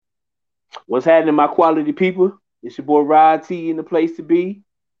What's happening, my quality people? It's your boy Rod T in the place to be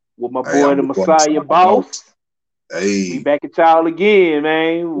with my Hey, boy I'm the the one Messiah side boss. Boss. We Hey, back at y'all again,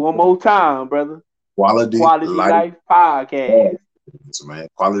 man. One more time, brother. quality Quality life Life Podcast. podcast, man.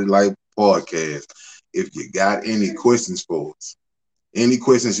 Quality life podcast. If you got any questions for us, any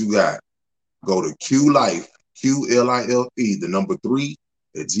questions you got, go to Q Life, QLIFE, the number three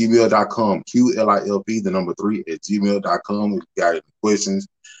at gmail.com. QLIFE, the number three at gmail.com. If you got any questions,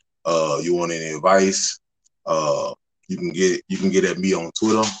 you want any advice, uh, you can get at me on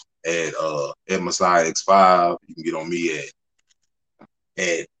Twitter at Messiah X5. You can get on me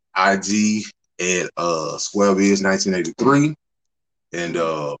at IG at SquareBiz 1983. And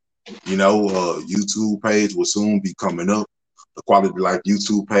YouTube page will soon be coming up. The Quality Life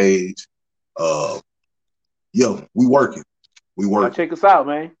YouTube page. Uh yo, we working. We Y'all working. check us out,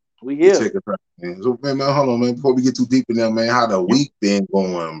 man. We You here. check it out, man. So man, hold on, man. Before we get too deep in there, man, how the You week been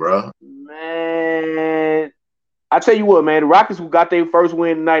going, bro? man. I tell you what, man, the Rockets who got their first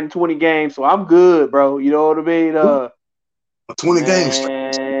win tonight in 20 games, so I'm good, bro. You know what I mean? 20 games straight.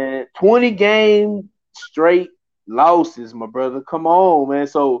 Man, 20 game straight losses, my brother. Come on, man.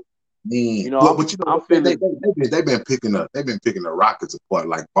 So, Man, you know, but you know I'm they feeling, they've been picking the Rockets apart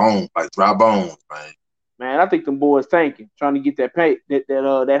like bones, like dry bones, man. man, I think them boys tanking, trying to get that pay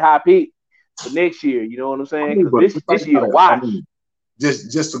that high pick for next year. You know what I'm I saying? mean, Because but think this year, about it. I watch. mean,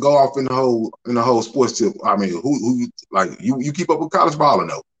 just to go off in the whole sports tip. I mean, who like you keep up with college ball or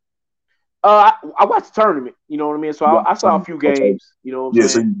no? I watched the tournament. You know what I mean? So I saw a few Okay, games. You know what I'm yeah.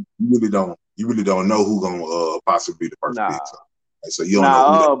 So saying? you really don't know who gonna possibly be the first pick. Nah, So you don't know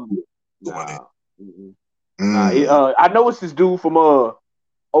who that nah, going in. nah, mm-mm. Nah. Mm. I know it's this dude from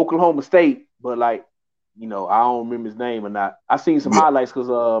Oklahoma State, but like, you know, I don't remember his name or not. I seen some Yeah, highlights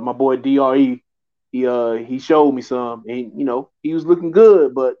because my boy Dre he showed me some, and you know he was looking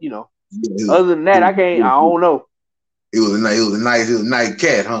good, but you know yeah, other than that, I can't. I don't know. it was a nice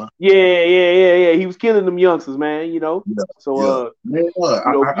cat, huh? Yeah. He was killing them youngsters, man. You know, Yeah, so yeah. Man,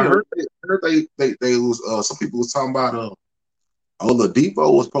 I you know, heard they was some people was talking about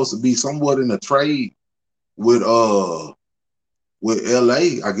Oladipo was supposed to be somewhat in a trade with LA,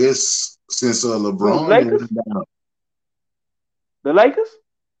 I guess since who the LeBron then Lakers? went down. The Lakers?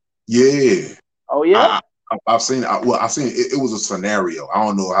 Yeah, Oh yeah. I've seen. I've seen it was a scenario. I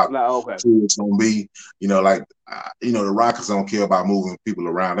don't know how Like okay. true it's gonna be. Like the Rockets don't care about moving people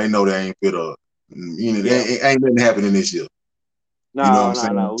around. They know they ain't fit a. Yeah. Ain't nothing happening this year. You know what I'm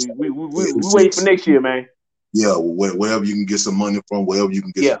saying? No. So We it's wait for just next year, man. yeah, wherever you can get some money from, wherever you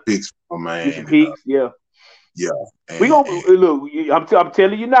can get Yeah. some picks from, Get some man, and peaks. Yeah. yeah, We and, gonna and look. I'm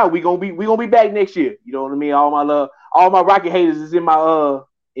telling you now. We gonna be back next year. You know what I mean? All my Rocket haters is in my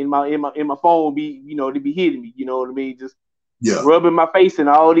phone. Be they be hitting me. You know what I mean? Just yeah, rubbing my face in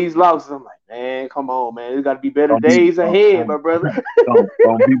all these losses. I'm like, man, come on, man. There's got to be better don't be days ahead, my brother.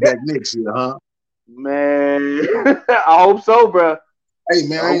 don't be back next year, huh? Man, I hope so, bro. Hey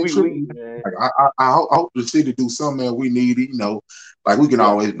man, I I hope ain't we tripping. man. Like I hope the city do something, man. We need it, like we can Yeah,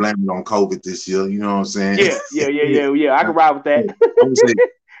 always blame it on COVID this year. You know what I'm saying? yeah. I can ride with that. I'm gonna say,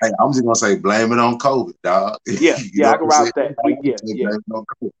 hey, I'm just gonna say blame it on COVID, dog. You know I what can I'm ride saying? with that. I'm gonna say Yeah. blame it on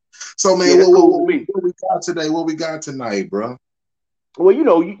COVID. So man, Yeah, that's cool with me. what we got today? What we got tonight, bro? Well,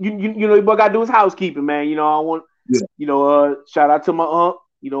 your boy gotta do his housekeeping, man. You know, I want, Yeah, shout out to my uncle.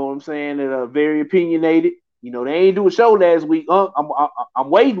 You know what I'm saying? That very opinionated. You know, they ain't do a show last week. I'm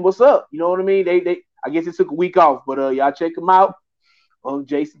waiting. What's up? You know what I mean? They I guess it took a week off, but y'all check them out.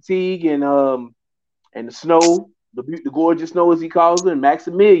 Jason Teague and the Snow, the gorgeous Snow as he calls it, and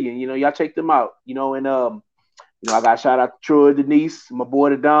Maximilian. You know, y'all check them out. You know, and I got shout out to Troy Denise, my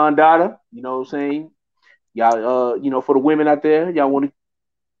boy the Don Dada. You know what I'm saying? Y'all, for the women out there, y'all want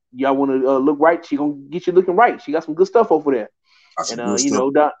to look right. She gonna get you looking right. She got some good stuff over there. got And some good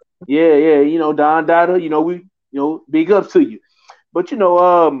stuff. Don Dada, big ups to you. But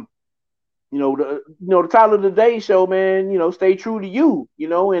the title of the day show, man, stay true to you,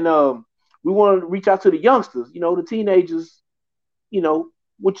 and we want to reach out to the youngsters, the teenagers,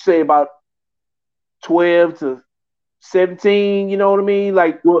 what you say about 12 to 17, you know what I mean?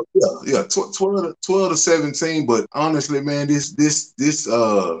 Like, Well, yeah, 12 to 17. But honestly, man, this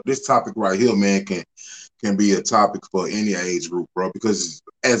topic right here, man, can be a topic for any age group, bro. Because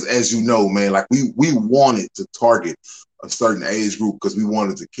as you know, man, like we wanted to target a certain age group because we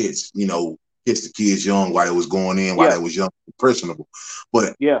wanted to catch the kids young while it was going in, while yeah, they was young, impressionable.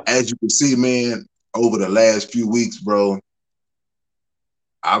 But yeah, as you can see, man, over the last few weeks, bro,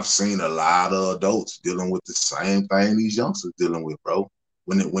 I've seen a lot of adults dealing with the same thing these youngsters dealing with, bro.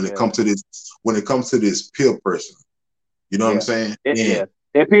 When it yeah, comes to this peer pressure, you know what I'm yeah, saying? yeah,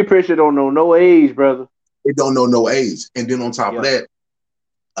 That peer pressure don't know no age, brother. It don't know no age. And then on top of Yeah. that,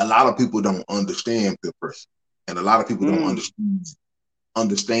 a lot of people don't understand peer pressure. And a lot of people don't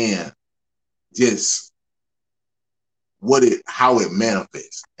understand just how it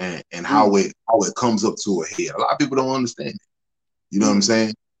manifests and how it comes up to a head. A lot of people don't understand it. You know what I'm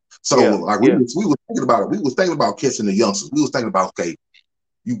saying? So like we was thinking about it. We was thinking about catching the youngsters. We was thinking about, okay,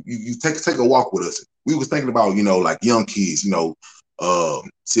 you take a walk with us. We was thinking about, you know, like young kids, you know,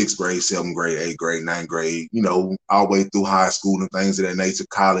 6th grade, 7th grade, 8th grade, 9th grade, you know, all the way through high school and things of that nature,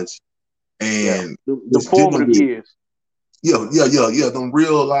 college. And the formative years. Them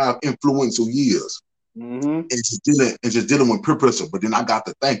real live influential years. Mm-hmm. And just dealing with peer pressure. But then I got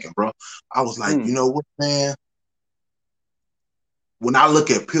to thinking, bro. I was like, you know what, man? When I look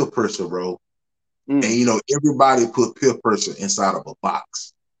at peer pressure, bro, and you know, everybody put peer pressure inside of a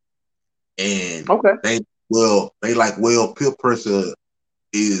box. And peer pressure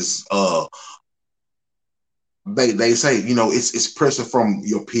is they say, you know, it's pressure from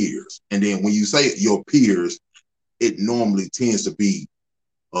your peers. And then when you say your peers, it normally tends to be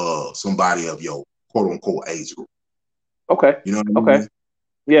somebody of your quote unquote age group. Okay. You know what I mean?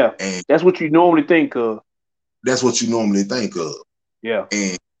 Yeah. And that's what you normally think of. That's what you normally think of. Yeah.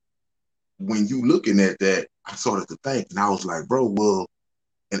 And when you looking at that, I started to think, and I was like, bro, well,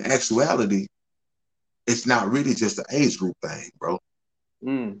 in actuality, it's not really just an age group thing, bro.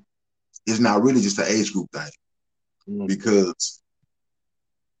 It's not really just an age group thing. Because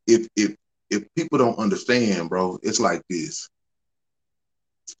if people don't understand, bro, it's like this.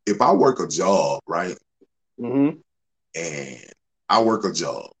 If I work a job, right? And I work a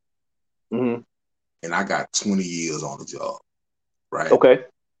job, and I got 20 years on the job, right? Okay.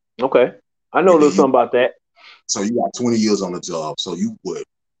 I know a little something about that. So you got 20 years on the job. So you would,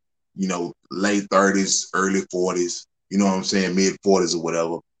 you know, late 30s, early 40s, you know what I'm saying, mid 40s or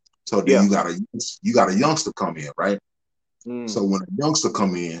whatever. So then you got a youngster come in, right? So when a youngster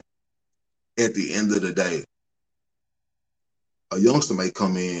come in, at the end of the day, a youngster may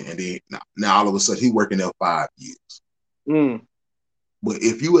come in and then now all of a sudden he working there 5 years. But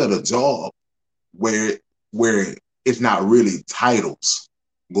if you had a job where it's not really titles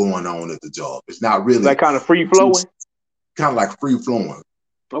going on at the job, it's not really like kind of free flowing, kind of like free flowing.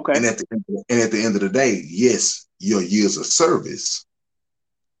 Okay. And at the end of the day, yes, your years of service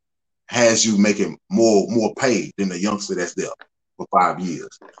has you making more pay than the youngster that's there for 5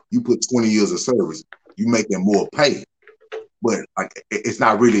 years. You put 20 years of service, you making more pay. But like it's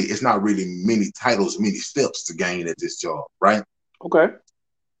not really many titles, many steps to gain at this job, right? Okay.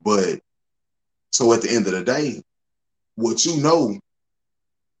 But so at the end of the day, what you know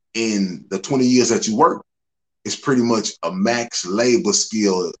in the 20 years that you work is pretty much a max labor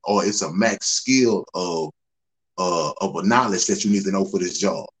skill, or it's a max skill of a knowledge that you need to know for this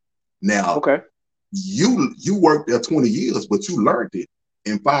job. Now, okay, you worked there 20 years, but you learned it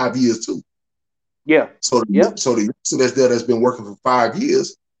in 5 years too. Yeah. So the youngster that's there that's been working for 5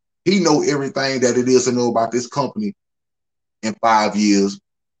 years, he know everything that it is to know about this company in 5 years,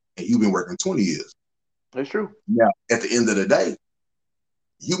 and you've been working 20 years. That's true. Now, at the end of the day,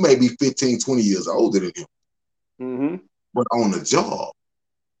 you may be 15, 20 years older than him. But on the job,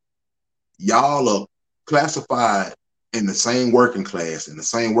 y'all are classified in the same working class, in the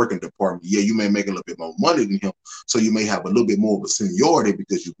same working department. Yeah, you may make a little bit more money than him, so you may have a little bit more of a seniority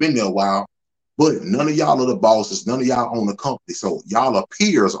because you've been there a while. But none of y'all are the bosses. None of y'all own the company. So y'all are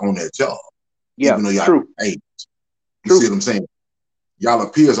peers on that job. Yeah, even though y'all true. age. You see what I'm saying? Y'all are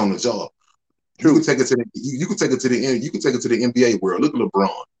peers on the job. True. You can take it to the you can take it to the end. You can take it to the NBA world. Look at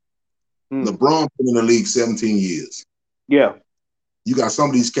LeBron. LeBron been in the league 17 years. Yeah. You got some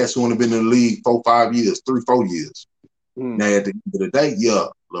of these cats who only been in the league 4, 5 years, 3, 4 years. Now at the end of the day, yeah,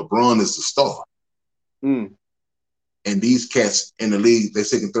 LeBron is the star. And these cats in the league, they're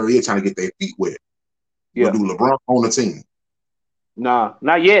second, third year trying to get their feet wet. Yeah. But do LeBron on the team? Nah,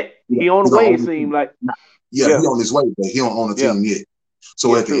 not yet. He on the way, it seems like. Yeah, he on his way, but he don't own the team yet.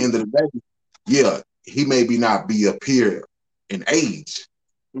 So at the end of the day, yeah, he maybe not be a peer in age,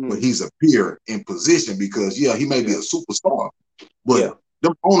 but he's a peer in position because, yeah, he may be a superstar, but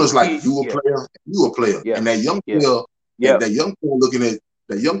them owners like you a player, you a player. And that young player, that young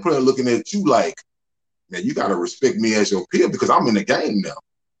player looking at you like, now you got to respect me as your peer because I'm in the game now.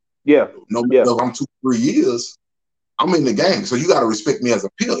 Yeah. No matter if I'm 2, 3 years, I'm in the game. So you got to respect me as a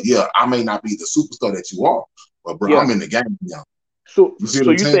peer. Yeah, I may not be the superstar that you are, but bro, I'm in the game now. So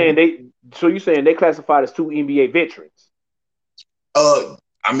you saying they classified as 2 NBA veterans? I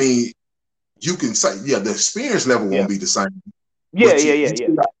mean, you can say, yeah, the experience level won't be the same. Yeah.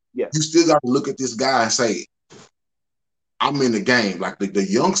 You still got to look at this guy and say, I'm in the game. Like the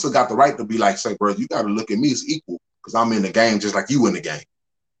youngster got the right to be like, say, bro, you got to look at me as equal because I'm in the game just like you in the game.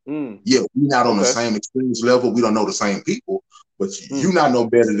 Yeah, we're not on the same experience level. We don't know the same people, but you not no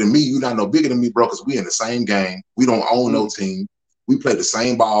better than me. You not no bigger than me, bro, because we in the same game. We don't own no team. We play the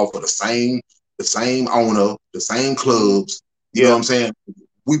same ball for the same owner, the same clubs. You know what I'm saying?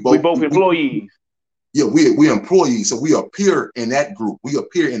 We both employees. We employees, so we appear in that group. We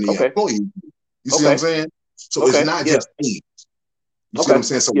appear in the employee group. You see what I'm saying? So it's not just age. You see what I'm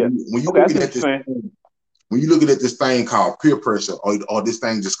saying? So when you looking at this, when you're looking at this thing called peer pressure, or this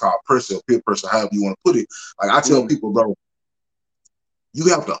thing just called pressure, peer pressure, however you want to put it, like I tell people, bro, you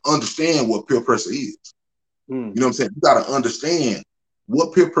have to understand what peer pressure is. You know what I'm saying? You got to understand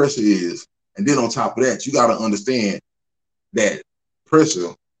what peer pressure is, and then on top of that, you got to understand that pressure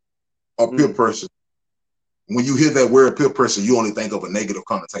or peer pressure. When you hear that word peer pressure, you only think of a negative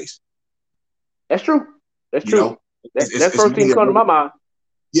connotation. That's true. That's true. Know? That's first thing that comes to my mind.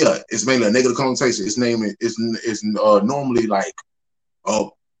 Yeah, it's mainly a negative connotation. It's normally like,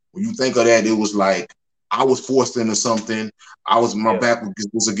 when you think of that, it was like I was forced into something. My back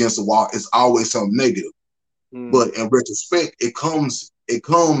was against the wall. It's always something negative. But in retrospect, it comes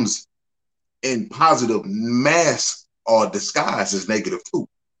in positive mask or disguise as negative too.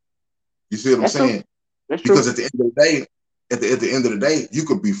 You see what I'm saying? True. That's because true. At the end of the day, at the end of the day, you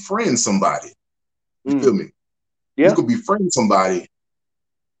could befriend somebody. You feel me? Yeah. You could befriend somebody,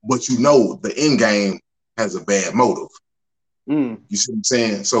 but you know the end game has a bad motive. You see what I'm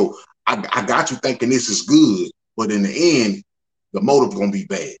saying? So I got you thinking this is good, but in the end, the motive gonna be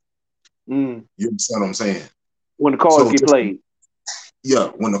bad. You understand what I'm saying? When the cards get played. Yeah,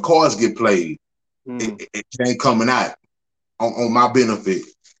 when the cards get played, it ain't coming out on my benefit.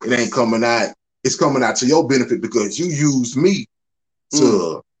 It ain't coming out. It's coming out to your benefit because you used me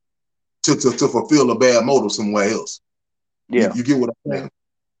to fulfill a bad motive somewhere else. Yeah. You get what I'm saying?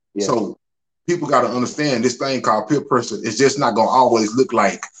 Yeah. So people got to understand this thing called peer pressure. It's just not going to always look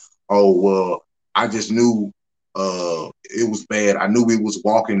like, oh, well, I just knew it was bad. I knew we was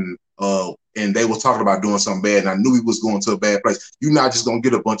walking and they was talking about doing something bad and I knew we was going to a bad place. You're not just going to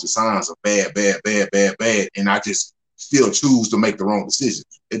get a bunch of signs of bad, and I just still choose to make the wrong decision.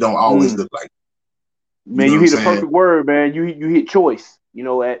 It don't always look like. Man, you hit a perfect word, man. You hit choice. You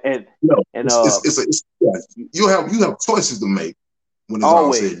know, you have choices to make when it's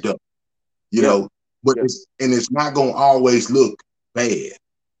all said and done. You know, but it's not gonna always look bad.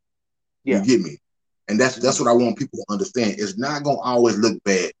 You get me? And that's what I want people to understand. It's not gonna always look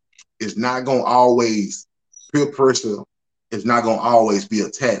bad. It's not gonna always peer pressure. It's not gonna always be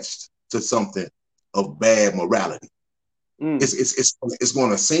attached to something of bad morality. It's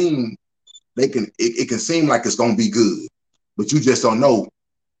gonna seem it can seem like it's gonna be good, but you just don't know.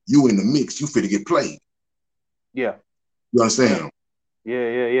 You in the mix, you fit to get played. Yeah. You understand?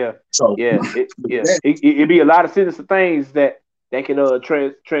 Yeah. So it'd be a lot of sinister things that can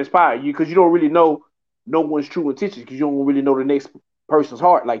transpire you because you don't really know no one's true intentions because you don't really know the next person's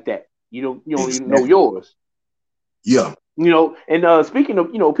heart like that. You don't even know yours. Yeah. You know, and speaking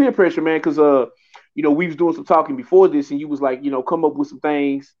of peer pressure, man, because we was doing some talking before this, and you was like come up with some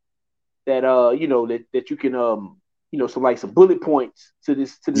things that that you can some bullet points to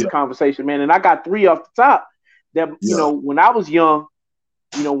this conversation, man. And I got 3 off the top that when I was young,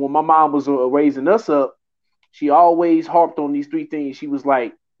 when my mom was raising us up, she always harped on these 3 things. She was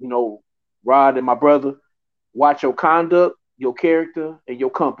like, Rod and my brother, watch your conduct, your character, and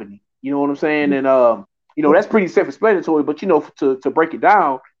your company. You know what I'm saying? And that's pretty self-explanatory, but to break it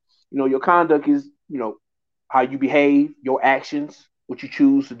down, your conduct is how you behave, your actions, what you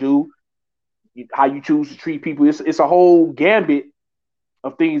choose to do, how you choose to treat people. It's a whole gambit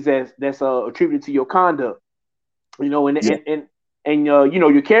of things that's attributed to your conduct. And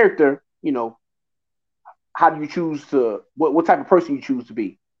your character, how do you choose to what type of person you choose to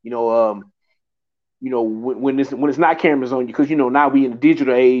be? When it's not cameras on you, because now we in the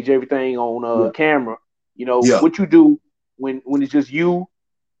digital age, everything on camera. What you do when it's just you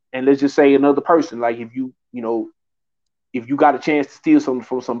and let's just say another person. Like if you got a chance to steal something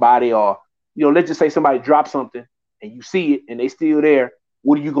from somebody, or let's just say somebody dropped something and you see it and they still there.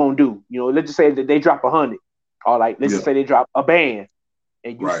 What are you gonna do? Let's just say that they drop 100, or like let's just say they drop a band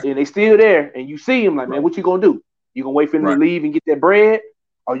and and they still there and you see them. Like, man, what you gonna do? You gonna wait for them to leave and get that bread,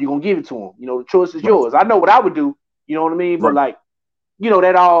 or you gonna give it to them? The choice is yours. I know what I would do. You know what I mean? But like,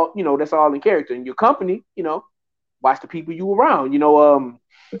 that all that's all in character. In your company, watch the people you around.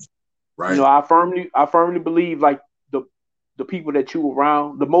 I firmly believe like the people that you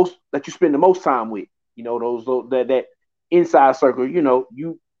around the most, that you spend the most time with. Those that inside circle.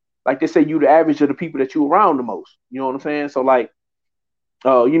 like they say, you the average of the people that you around the most. You know what I'm saying? So like,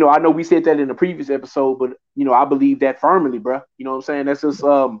 I know we said that in the previous episode, but I believe that firmly, bro. You know what I'm saying? That's just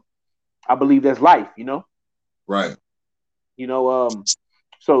I believe that's life. Right. You know,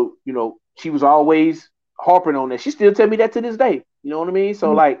 so she was always harping on that. She still tell me that to this day. You know what I mean?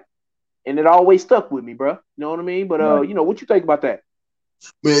 So like, and it always stuck with me, bro. You know what I mean? But Right. what you think about that?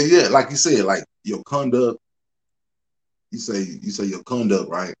 Man, yeah, like you said, like your conduct. You say your conduct,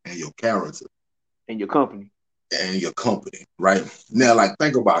 right, and your character And your company. and your company, right? Now, like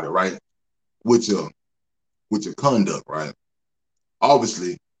think about it, right? With your conduct, right?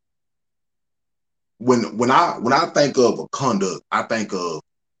 Obviously, when I think of a conduct, I think of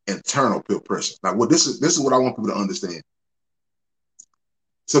internal peer pressure. Like, well, this is what I want people to understand.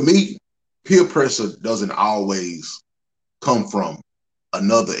 To me, peer pressure doesn't always come from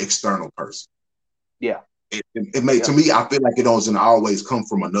another external person. Yeah. It may, to me, I feel like it doesn't always come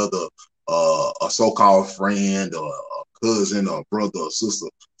from another a so-called friend or a cousin or brother or sister.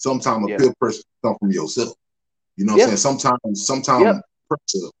 Sometimes a peer pressure come from yourself. You know what I'm saying? Sometimes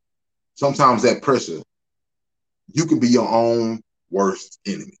pressure, sometimes that pressure, you can be your own worst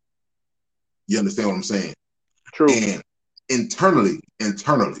enemy. You understand what I'm saying? True. And internally,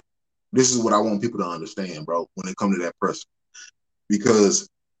 this is what I want people to understand, bro, when it comes to that pressure. Because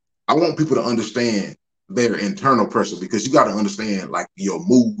I want people to understand their internal pressure, because you got to understand like your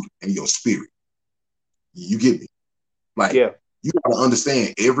mood and your spirit. You get me? Like, you got to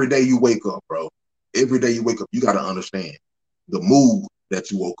understand every day you wake up, bro. Every day you wake up, you got to understand the mood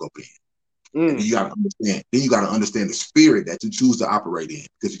that you woke up in. And then you got to understand. Then you got to understand the spirit that you choose to operate in.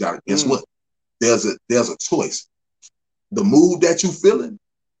 Because you got to guess what? There's a choice. The mood that you feeling,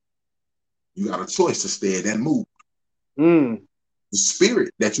 you got a choice to stay in that mood. The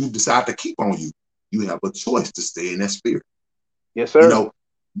spirit that you decide to keep on you, you have a choice to stay in that spirit. Yes, sir.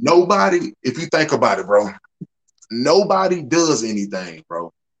 Nobody, if you think about it, bro, nobody does anything,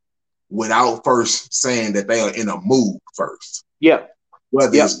 bro, without first saying that they are in a mood first. Yeah.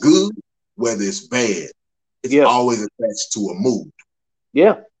 Whether it's good, whether it's bad, it's always attached to a mood.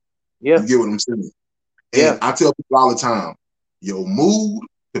 Yeah. Yeah. You get what I'm saying? And I tell people all the time, your mood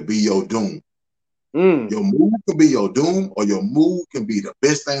could be your doom. Your mood can be your doom, or your mood can be the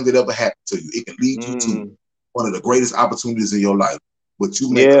best thing that ever happened to you. It can lead you to one of the greatest opportunities in your life. But you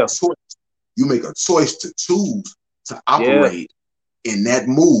make a choice. You make a choice to choose to operate in that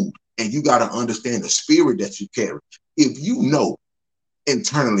mood. And you got to understand the spirit that you carry. If you know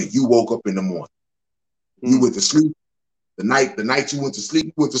internally you woke up in the morning, you went to sleep, the night you went to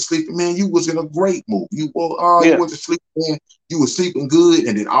sleep, man, you was in a great mood. You went to sleep, man, you were sleeping good,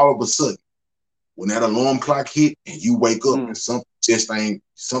 and then all of a sudden, when that alarm clock hit and you wake up and something just ain't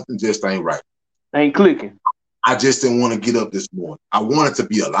right. Ain't clicking. I just didn't want to get up this morning. I wanted to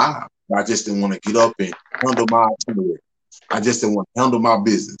be alive. I just didn't want to get up and handle my itinerary. I just didn't want to handle my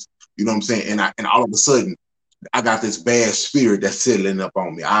business. You know what I'm saying? And all of a sudden, I got this bad spirit that's settling up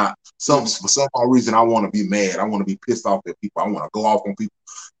on me. For some reason, I want to be mad. I want to be pissed off at people. I want to go off on people.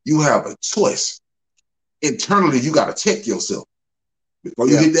 You have a choice. Internally, you got to check yourself before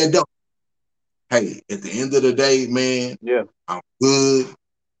you hit that door. Hey, at the end of the day, man, I'm good.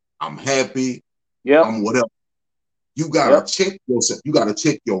 I'm happy. I'm whatever. You gotta check yourself. You gotta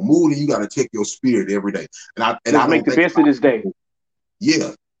check your mood, and you gotta check your spirit every day. And I don't make the best of this day.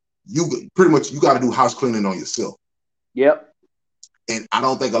 Yeah, you pretty much you got to do house cleaning on yourself. Yep. And I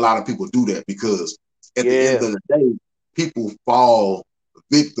don't think a lot of people do that, because at the end of the day, people fall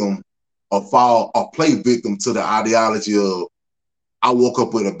victim or play victim to the ideology of, I woke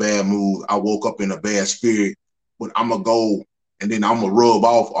up with a bad mood, I woke up in a bad spirit, but I'm gonna go and then I'm gonna rub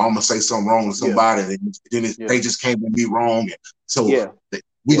off, or I'm gonna say something wrong to somebody, and then they just came at me wrong, and so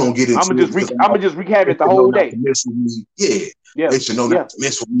we gonna get into I'm gonna just wreak havoc the whole day. They should know not to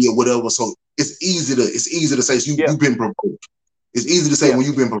mess with me or whatever. So it's easy to say you've been provoked. It's easy to say when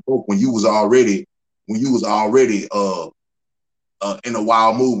you've been provoked, when you was already in a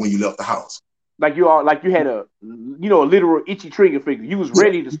wild mood when you left the house. Like you had a literal itchy trigger finger. You was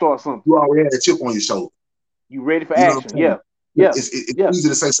ready to start something. You already had a chip on your shoulder. You ready for action? It's easy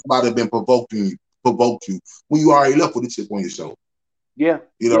to say somebody been provoked you when you already left with a chip on your shoulder.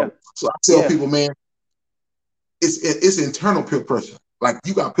 So I tell people, man, it's internal peer pressure. Like,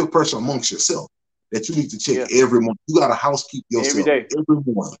 you got peer pressure amongst yourself that you need to check every morning. You got to housekeep yourself every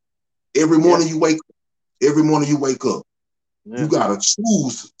morning. Every morning you wake up. Every morning you wake up. You gotta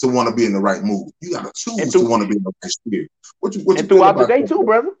choose to want to be in the right mood. You gotta choose to want to be in the right spirit. What you throughout the day too,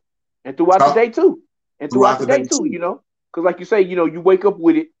 brother. And throughout the day too. And throughout the day too, because like you say, you wake up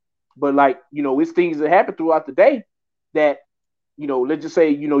with it, but like, it's things that happen throughout the day that, let's just say,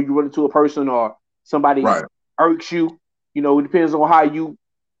 you run into a person or somebody Right. irks you. It depends on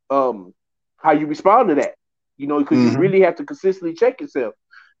um how you respond to that. Because you Mm-hmm. really have to consistently check yourself.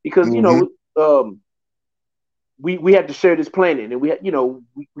 Because Mm-hmm. we have to share this planet, and we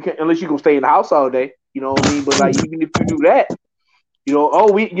can't, unless you're gonna stay in the house all day. You know what I mean? But like, even if you do that,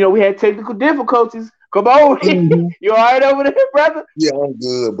 we had technical difficulties. Come on, Mm-hmm. you all right over there, brother? Yeah, I'm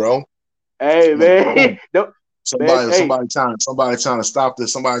good, bro. Hey, Man, man, no, man, somebody, hey, somebody trying to stop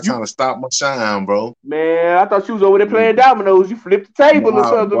this. Somebody you, trying to stop my shine, bro. man, I thought you was over there playing dominoes. You flipped the table or Nah,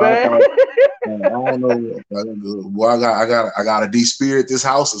 something, boy, I man. thought, man, I don't know. Boy, I got to de-spirit this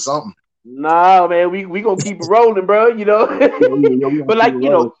house or something. Nah, man, we gonna keep it rolling, bro. Yeah, we gonna But keep it like,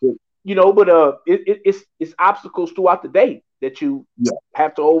 rolling. but it's obstacles throughout the day that you Yeah,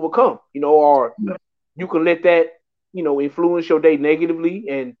 have to overcome, or yeah, you can let that, influence your day negatively,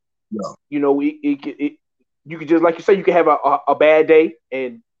 and yeah, you could just, like you say, you can have a bad day,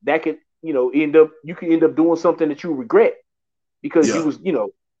 and that could, you could end up doing something that you regret because you yeah, was,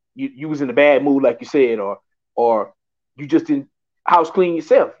 you was in a bad mood, like you said, or you just didn't house clean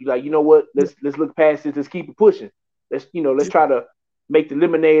yourself. You like, you know what? yeah, Let's look past this. Let's keep it pushing. Let's yeah, try to make the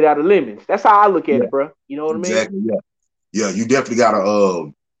lemonade out of lemons. That's how I look at yeah. it, bro. You know what I mean? Exactly. Yeah, yeah. You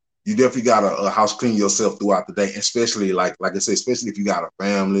definitely gotta house clean yourself throughout the day, especially like I said, especially if you got a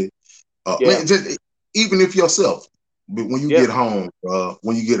family. Yeah, Man, just even if yourself, but yeah, when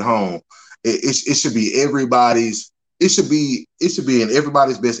you get home, it should be everybody's. It should be in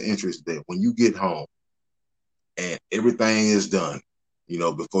everybody's best interest that when you get home and everything is done,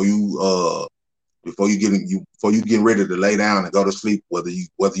 before you getting ready to lay down and go to sleep, whether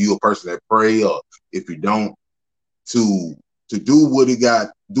you a person that pray or if you don't, to do what you got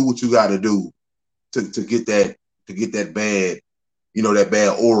to do to get that bad that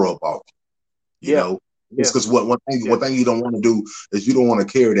bad aura up off you yeah, know it's yeah, because what one thing yeah, one thing you don't want to do is you don't want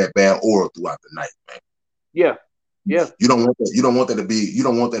to carry that bad aura throughout the night, man. yeah, yeah, You don't want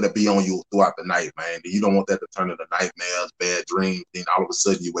that to be on you throughout the night, man. You don't want that to turn into nightmares, bad dreams. Then all of a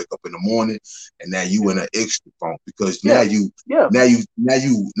sudden you wake up in the morning and now you in an extra funk because now yeah, you yeah. now you now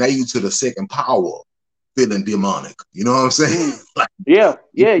you now you to the second power feeling demonic. You know what I'm saying? Mm. Like Yeah,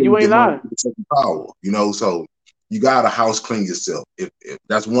 you yeah. feeling You ain't demonic lying. to the second power. So you gotta house clean yourself. If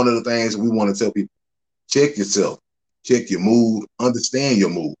that's one of the things we want to tell people. Check yourself, check your mood, understand your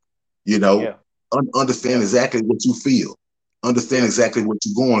mood, you know, Yeah, understand yeah, exactly what you feel, understand yeah, exactly what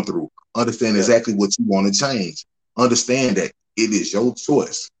you're going through, understand yeah, exactly what you want to change, understand that it is your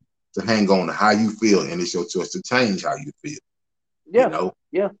choice to hang on to how you feel, and it's your choice to change how you feel, you yeah, know,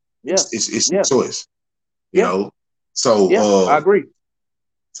 yeah, yeah, it's your yeah, choice, you yeah, know. So, yeah. I agree.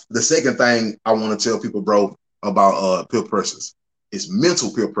 the second thing I want to tell people, bro, about peer pressures is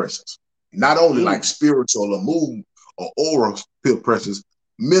mental peer pressures. Not only like Mm. spiritual or mood or oral peer pressures,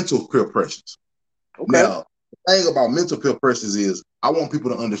 mental peer pressures. Okay. Now, the thing about mental peer pressures is I want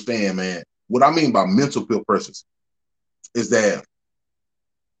people to understand, man. What I mean by mental peer pressures is that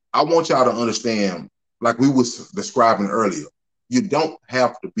I want y'all to understand, like we was describing earlier, you don't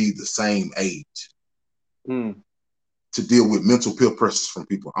have to be the same age Mm. to deal with mental peer pressures from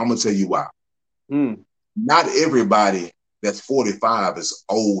people. I'm gonna tell you why. Mm. Not everybody that's 45 is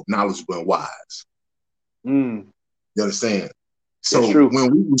old, knowledgeable, and wise. Mm. You understand? That's So true.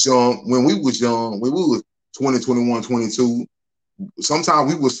 when we was 20, 21, 22,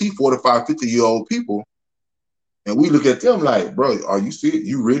 sometimes we would see 45, 50-year-old people and we look at them like, bro, are you serious?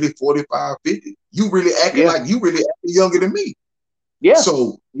 You really 45, 50? You really acting Yeah, like you really acting younger than me. yeah,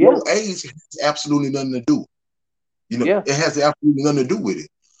 So yeah, your age has absolutely nothing to do. yeah. It has absolutely nothing to do with it.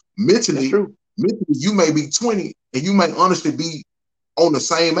 That's Mentally, true. mentally, you may be 20 and you may honestly be on the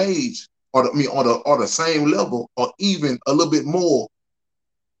same age or the same level or even a little bit more,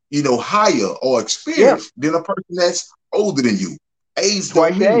 higher or Yeah, experienced than a person that's older than you. Age don't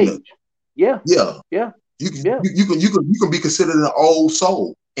twice your mean nothing. age. Yeah, Yeah. yeah, You can yeah, you can be considered an old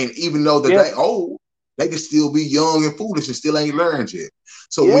soul. And even though that yeah, they old, they can still be young and foolish and still ain't learned yet.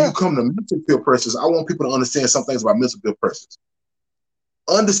 So when you yeah. come to mental peer pressures, I want people to understand some things about mental peer pressures.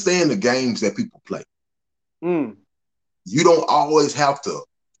 Understand the games that people play. Mm. You don't always have to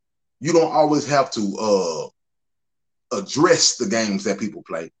you don't always have to address the games that people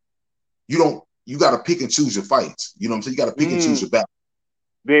play. You got to pick and choose your fights. You know what I'm saying? You got to pick and choose Mm. your battle.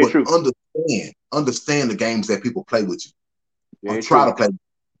 Very But true. understand the games that people play with you or Very try to true. play.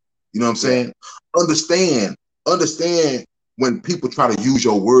 You know what I'm Yeah. saying? Understand when people try to use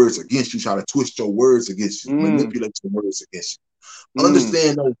your words against you, try to twist your words against you, Mm. manipulate your words against you. Mm.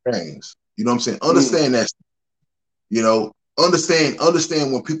 Understand those things. You know what I'm saying? Mm. Understand that.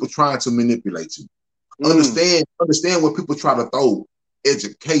 Understand when people trying to manipulate you. Understand when people try to throw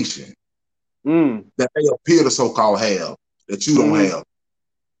education that they appear to so-called have that you don't have.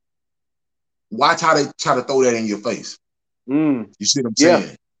 Watch how they try to throw that in your face. You see what I'm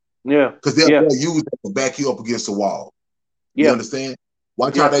saying? Yeah. Because they'll use that to back you up against the wall. You understand?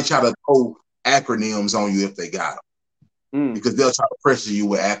 Watch how they try to throw acronyms on you if they got them. Because they'll try to pressure you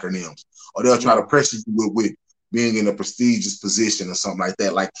with acronyms, or they'll try to pressure you with being in a prestigious position or something like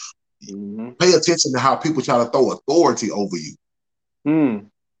that. Like, pay attention to how people try to throw authority over you.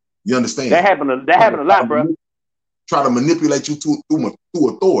 You understand? That happened a lot, bro. Try to manipulate you through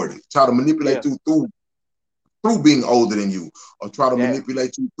authority. Try to manipulate you through being older than you, or try to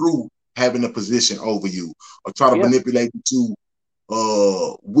manipulate you through having a position over you, or try to manipulate you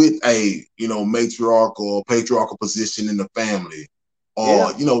with a matriarchal or patriarchal position in the family,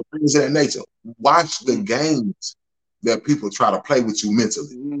 or things of that nature. Watch the games that people try to play with you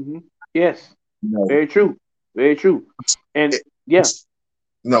mentally. Yes, very true, very true. And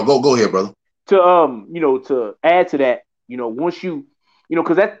no, go ahead, brother. To add to that, once you,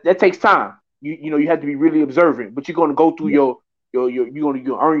 because that takes time. You have to be really observant, but you're going to go through you're going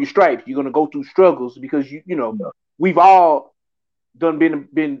to earn your stripes. You're going to go through struggles because we've all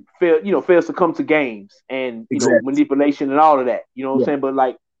been failed to come to games and manipulation and all of that. You know what I'm saying? But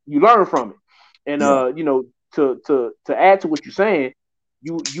like, you learn from it, and to add to what you're saying,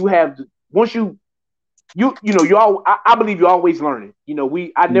 you have once you all, I believe you're always learning.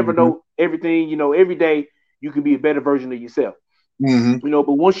 I never know everything. Every day you can be a better version of yourself. But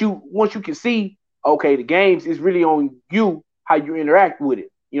once you can see, okay, the games is really on you, how you interact with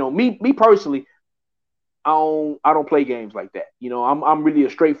it. Me personally, I don't play games like that. I'm really a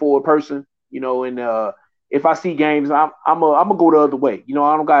straightforward person. And if I see games, I'm gonna go the other way. I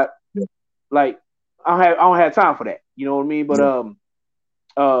don't got like I don't have time for that. You know what I mean? But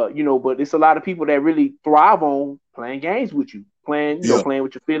but it's a lot of people that really thrive on playing games with you, playing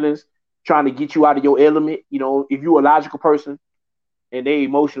with your feelings, trying to get you out of your element. If you're a logical person and they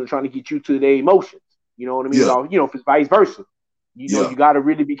emotional, trying to get you to their emotions. You know what I mean? Or, if it's vice versa. You got to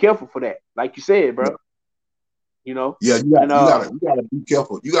really be careful for that. Like you said, bro. You gotta be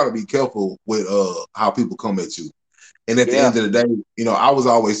careful. You gotta be careful with how people come at you. And at the end of the day, I was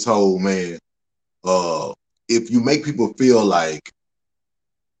always told, man, if you make people feel like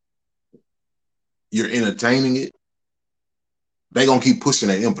you're entertaining it, they're gonna keep pushing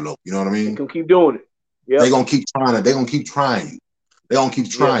that envelope. You know what I mean? They're gonna keep doing it. They're gonna keep trying you. They're gonna keep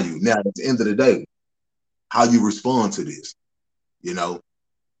trying you. Now, at the end of the day, how you respond to this, you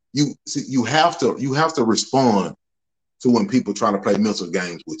have to respond to when people try to play mental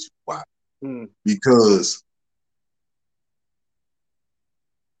games with you. Why? Because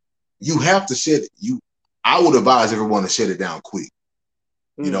you have to shed it. I would advise everyone to shut it down quick.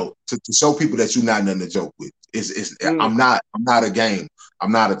 To show people that you're not nothing to joke with. I'm not a game.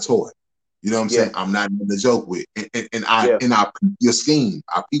 I'm not a toy. You know what I'm saying? I'm not nothing to joke with. And I peep your scheme.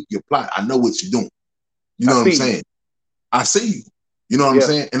 I peep your plot. I know what you're doing. You know what I'm saying? I see you. You know what I'm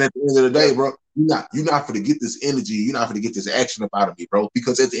saying? And at the end of the day, bro, you're not going to get this energy. You're not going to get this action up out of me, bro.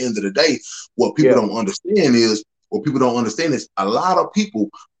 Because at the end of the day, what people don't understand is a lot of people,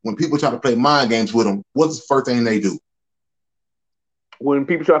 when people try to play mind games with them, what's the first thing they do? When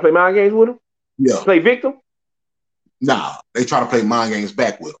people try to play mind games with them? Play victim? Nah, they try to play mind games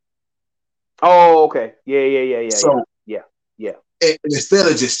back with them. Oh, okay. Yeah. So, and instead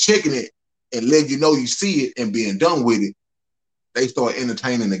of just checking it and letting you know you see it and being done with it, they start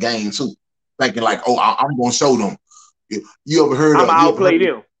entertaining the game too. Thinking like, oh, I'm going to show them. You ever heard of... I'm outplay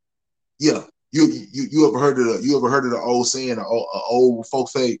them. Yeah. You ever heard of the old saying, old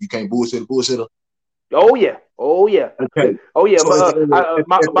folks say, you can't bullshit a bullshitter? Oh yeah. Okay. Oh yeah. So my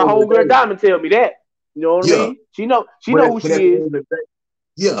homegirl Diamond tell me that. You know what I mean? She know who she is. But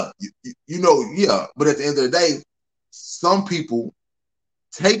at the end of the day, some people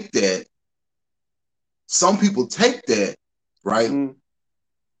take that. Right?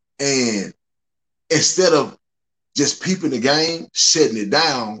 And instead of just peeping the game, shutting it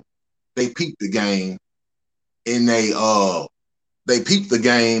down, they peep the game and they peep the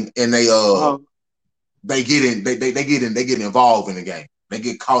game and they get involved in the game. They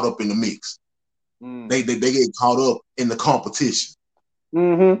get caught up in the mix. They get caught up in the competition.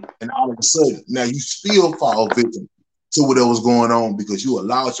 And all of a sudden, now you still fall victim to whatever was going on because you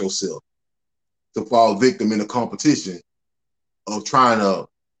allowed yourself to fall victim in the competition of trying to,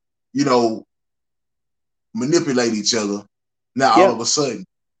 manipulate each other. Now all of a sudden,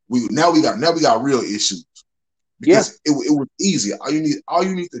 we got real issues. Because it was easy. All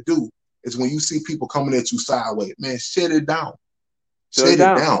you need to do is when you see people coming at you sideways, man, shut it down. Shut it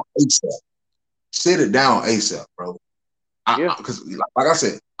down. ASAP. sit it down ASAP, bro. Yeah. Because like I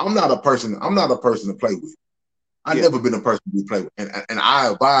said, I'm not a person to play with. I've Yeah. never been a person to play with. And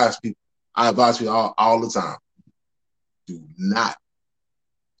I advise people, all the time, do not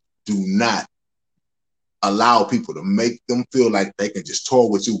allow people to make them feel like they can just tour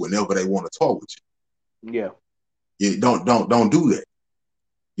with you whenever they want to tour with you. Yeah. You don't do that.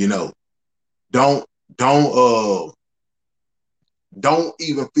 You know, don't don't don't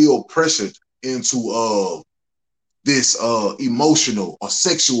even feel pressured into this emotional or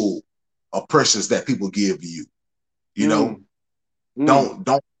sexual pressures that people give to you. You know, Mm. Mm.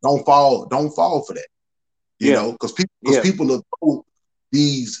 don't fall for that. You Yeah. know, because Yeah. people are told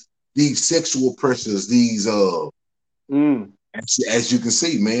these sexual pressures, these Mm. as you can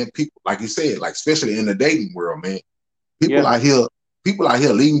see, man, people like you said, like especially in the dating world, man, people Yeah. out here,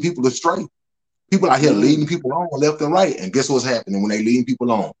 leading people astray. People out here Mm. leading people on left and right. And guess what's happening when they leading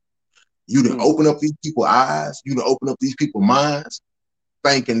people on? You done Mm. open up these people's eyes, you done open up these people's minds,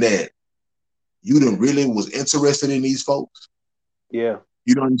 thinking that you done really was interested in these folks. Yeah.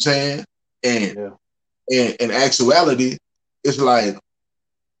 You know what I'm saying? And Yeah. in actuality, it's like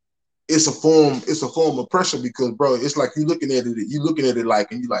it's a form of pressure because, bro, it's like you looking at it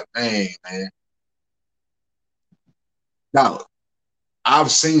like, and you like, dang, man. Now,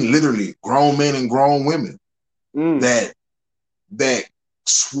 I've seen literally grown men and grown women Mm. that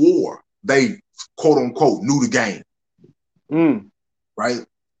swore they quote unquote knew the game, Mm. right?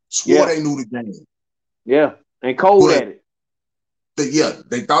 Swore Yeah. they knew the game, Yeah. And cold but at it.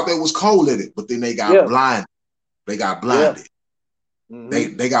 they thought they was cold at it, but then they got Yeah. blinded. They got Yeah. blinded.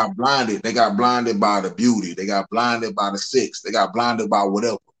 Mm-hmm. They got blinded. They got blinded by the beauty. They got blinded by the sex. They got blinded by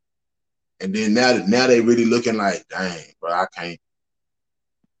whatever. And then now they really looking like, dang, bro, I can't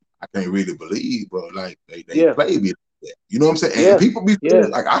really believe, bro. Like they Yeah. played me like that. You know what I'm saying? And Yeah. people be Yeah.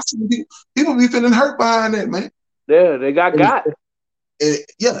 feeling like I see people be feeling hurt behind that, man. Yeah. They got And, got.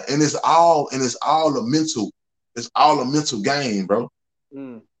 yeah, and it's all it's all a mental game, bro.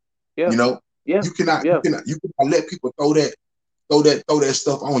 Mm. Yeah. You know, Yeah. Yeah. you cannot let people throw that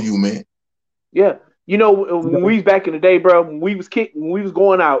stuff on you, man. Yeah. You know, You when know? we was back in the day, bro, when we was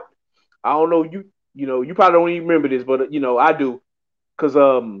going out, I don't know, you probably don't even remember this, but I do. Cause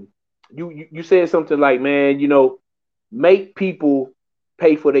you said something like, man, make people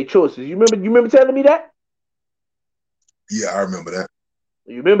pay for their choices. You remember telling me that? Yeah, I remember that.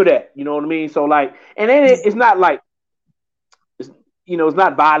 You remember that? You know what I mean? So like, and then it's not like it's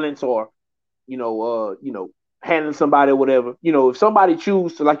not violence or handling somebody or whatever. If somebody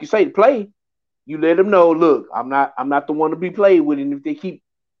choose to, like you say, to play, you let them know, look, I'm not the one to be played with, and if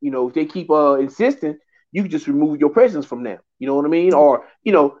they keep insisting, you can just remove your presence from them. You know what I mean? Or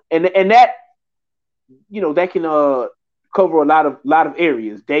and that can cover a lot of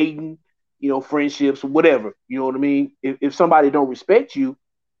areas, dating, friendships, whatever. You know what I mean? If somebody don't respect you,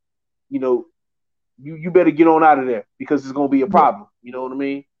 you know, you better get on out of there because it's gonna be a Yeah, problem. You know what I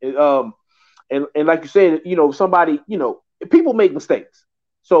mean? And like you said, somebody, people make mistakes.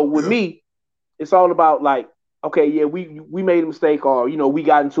 So with yeah, me, it's all about like, okay, yeah, we made a mistake, or we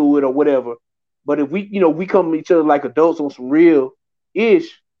got into it or whatever. But if we come to each other like adults on some real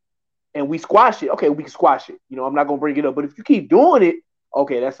ish, and we squash it, okay, we can squash it. I'm not gonna bring it up. But if you keep doing it,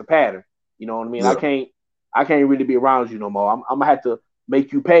 okay, that's a pattern. You know what I mean? I yeah, can't really be around you no more. I'm gonna have to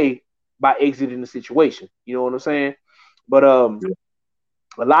make you pay by exiting the situation. You know what I'm saying? But yeah,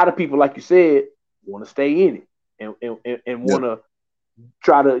 a lot of people, like you said, want to stay in it and yeah, want to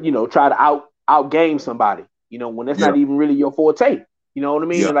try to out game somebody. When that's yeah, not even really your forte. You know what I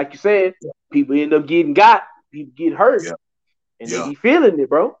mean? yeah, And like you said, yeah, people end up getting got, people get hurt, yeah, and they yeah, be feeling it,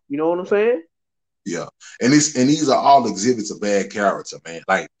 bro. You know what I'm saying? yeah. And these are all exhibits of bad character, man.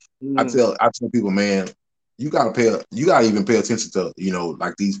 Like Mm. I tell people, man, you gotta even pay attention to,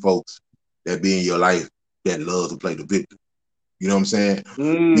 like these folks that be in your life that love to play the victim. You know what I'm saying?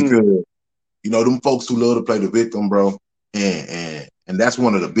 Mm. Because them folks who love to play the victim, bro, and that's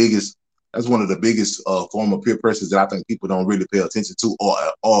one of the biggest form of peer pressures that I think people don't really pay attention to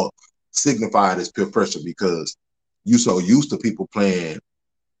or signify it as peer pressure because you so used to people playing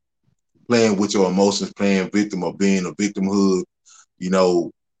with your emotions, playing victim or being a victimhood, you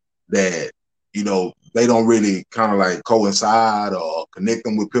know, that, they don't really kind of like coincide or connect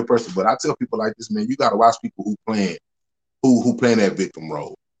them with peer pressure. But I tell people like this, man, you gotta watch people who playing that victim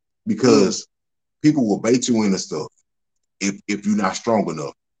role Mm. because people will bait you into stuff if you're not strong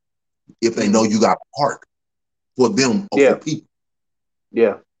enough. If they know Mm. you got a heart for them or for Yeah. people,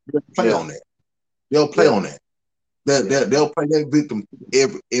 Yeah. they'll play Yeah. on that. They'll play Yeah. on that. They, Yeah. they, they'll play that victim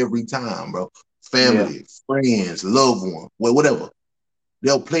every time, bro. Yeah. Family, friends, loved one, well, whatever.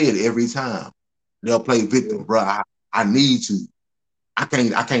 They'll play it every time. They'll play victim, bro. I need you. I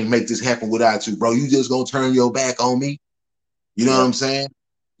can't make this happen without you, bro. You just gonna turn your back on me. You know what I'm saying?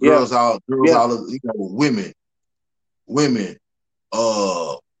 Girls all you know, women,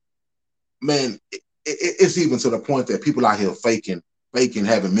 uh man, it's even to the point that people out here faking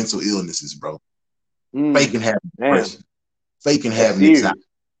having mental illnesses, bro. Faking having depression, faking having anxiety.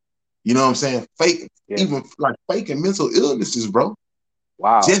 You know what I'm saying? Even like faking mental illnesses, bro.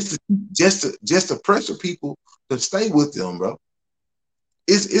 Wow. Just to pressure people to stay with them, bro.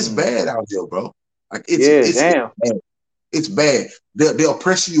 It's bad out here, bro. Like it's bad. They'll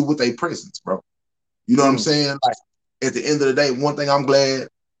pressure you with their presence, bro. You know what I'm saying? Like at the end of the day, one thing I'm glad,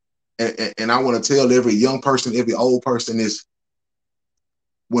 and I want to tell every young person, every old person is,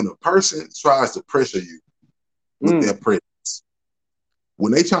 when a person tries to pressure you with their presence,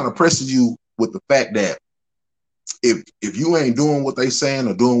 when they trying to pressure you with the fact that if you ain't doing what they saying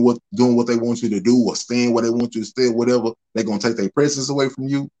or doing what they want you to do or staying where they want you to stay, whatever, they're gonna take their presence away from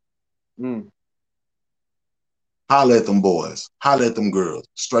you. Holler at them boys, holler at them girls,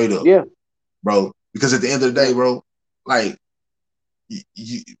 straight up, bro. Because at the end of the day, bro, like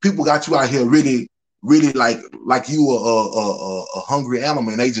people got you out here really like you a hungry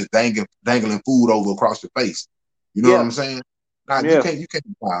animal, and they just dangling food over across your face. You know what I'm saying? Nah, you can't,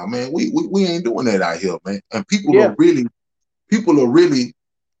 man. We ain't doing that out here, man. And people are really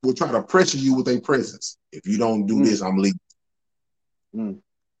will try to pressure you with their presence. If you don't do this, I'm leaving.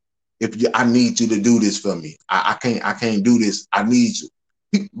 I need you to do this for me. I can't do this. I need you,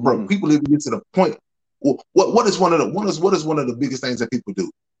 bro. People even get to the point. What is one of the biggest things that people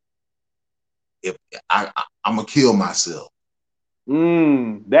do? If I'm gonna kill myself.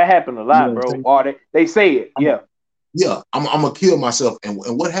 That happened a lot, bro. Or they say it, I'm gonna kill myself. And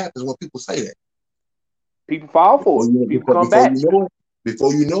what happens when people say that? People fall for it. People come back.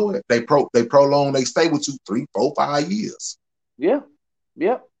 Before you know it, they prolong. They stay with you 3, 4, 5 years. Yeah.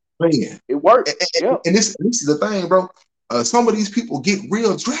 Man, it works. And this is the thing, bro. Some of these people get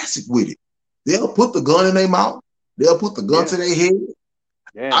real drastic with it. They'll put the gun in their mouth. They'll put the gun to their head.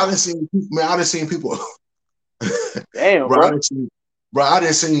 I done seen people. Damn, bro. I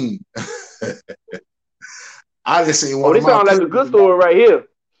done seen one. This sounds like a good story right here.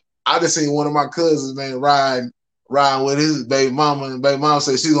 I just seen one of my cousins, man, riding with his baby mama, and baby mama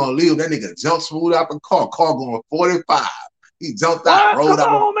said she's gonna leave. That nigga jumped smooth out the car going 45. He jumped out, rolled out.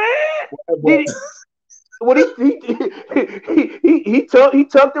 Come on, man. What he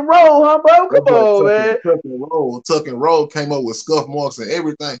tucked and rolled, huh, bro? Come on, man. Tuck and roll came up with scuff marks and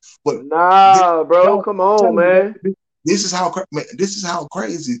everything. But bro, come on, man. This is how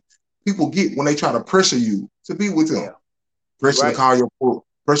crazy people get when they try to pressure you to be with them. Pressure to call your parole,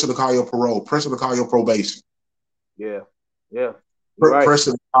 pressure to call your probation.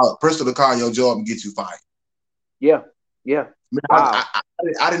 Pressure to call your job and get you fired. Man, wow.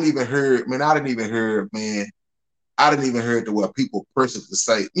 I didn't even hear, man. I didn't even hear to where people pressure to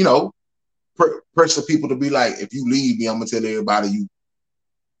say, pressure people to be like, if you leave me, I'm gonna tell everybody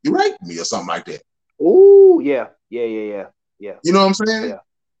you raped me or something like that. Ooh, yeah. You know what I'm saying? Yeah.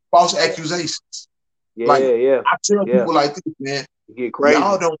 False accusations. I tell people like this, man. Get crazy.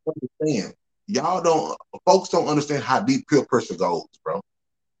 Y'all don't understand. Folks don't understand how deep peer pressure goes, bro.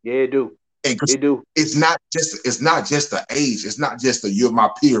 Yeah, it do. They do. It's not just the age. It's not just you're my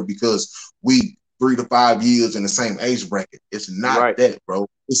peer because we 3 to 5 years in the same age bracket. It's not that, bro.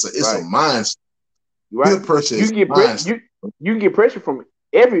 It's a mindset. Peer pressure is mindset. You can get pressure from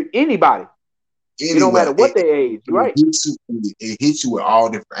anybody. It don't matter what their age. It hits you at all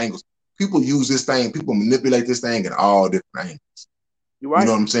different angles. People use this thing. People manipulate this thing at all different angles. You know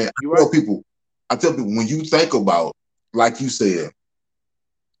what I'm saying? I tell people when you think about, like you said,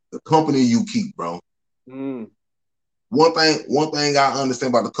 the company you keep, bro. One thing I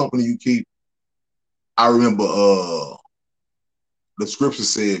understand about the company you keep, I remember the scripture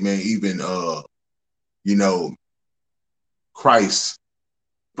said, man, even Christ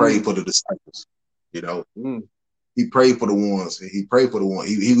prayed for the disciples. He prayed for the ones. He prayed for the one.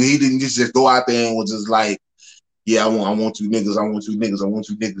 He didn't just go out there and was just like, yeah, I want you niggas, I want you niggas, I want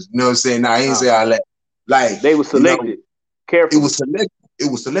you niggas. You know what I'm saying? Nah, I ain't say all that. Like they were selected. Careful. It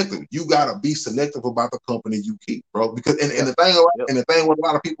was selective. You gotta be selective about the company you keep, bro. Because and the thing with a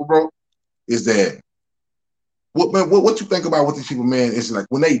lot of people, bro, is that what you think about what these people, man, is like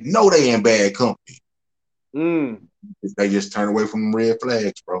when they know they in bad company, they just turn away from red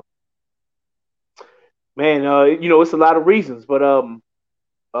flags, bro. Man, it's a lot of reasons, but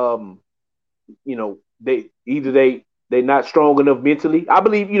they're not strong enough mentally. I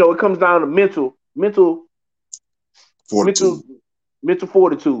believe, it comes down to mental fortitude. mental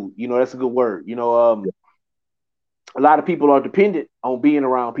fortitude. You know, that's a good word. You know, a lot of people are dependent on being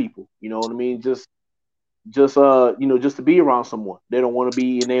around people. You know what I mean? Just to be around someone. They don't want to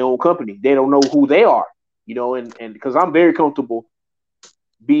be in their own company. They don't know who they are. You know, and because I'm very comfortable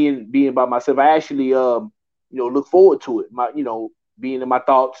being by myself, I actually look forward to it. Being in my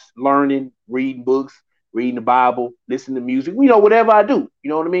thoughts, learning, reading books, reading the Bible, listening to music. Whatever I do. You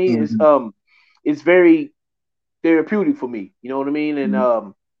know what I mean? Mm-hmm. It's very therapeutic for me. You know what I mean? And Mm-hmm.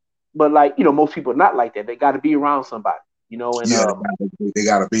 but like most people are not like that. They got to be around somebody. And Yeah, they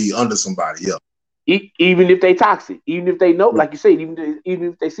gotta be under somebody. Yeah, even if they toxic, even if they know, yeah, like you said, even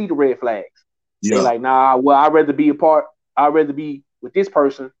if they see the red flags, they yeah, like, nah. Well, I'd rather be apart. I'd rather be with this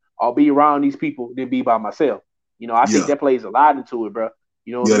person or be around these people than be by myself. I think yeah, that plays a lot into it, bro.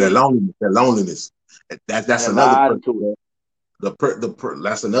 You know what I yeah. That mean? loneliness, that loneliness. That's A another lot pressure. into it. Bro.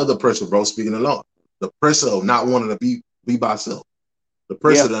 That's another pressure, bro. Speaking alone, the pressure of not wanting to be by self, the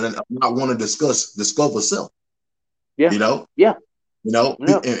pressure Yeah, of not want to discover self. yeah, You know, yeah,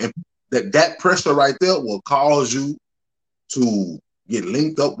 yeah, and that pressure right there will cause you to get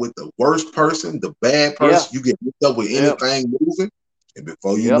linked up with the worst person, the bad yeah, person. You get linked up with yeah, anything moving, and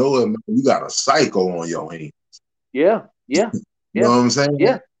before you yeah, know it, man, you got a psycho on your hands. yeah, yeah, You know yeah, what I'm saying?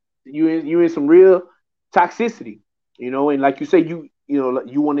 yeah. You in some real toxicity. And like you say, you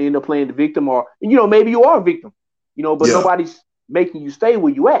want to end up playing the victim, or maybe you are a victim. But Yeah, nobody's making you stay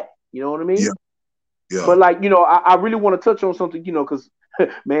where you at. You know what I yeah, mean? yeah, But like, I really want to touch on something, because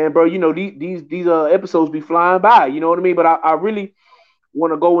man, bro, these episodes be flying by. You know what I mean? But I really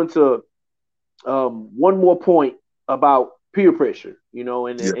want to go into one more point about peer pressure. yeah,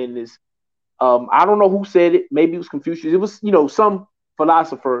 And this I don't know who said it. Maybe it was Confucius. It was some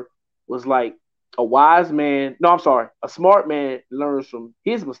philosopher was like a wise man. No, I'm sorry. A smart man learns from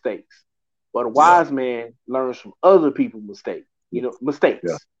his mistakes, but a yeah, wise man learns from other people's mistakes. yeah,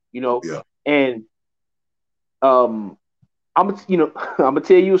 Mistakes. yeah. And I'm gonna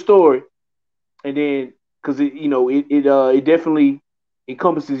tell you a story, and then because it definitely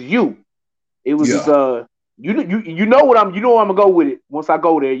encompasses you. It was this Yeah. you know I'm gonna go with it once I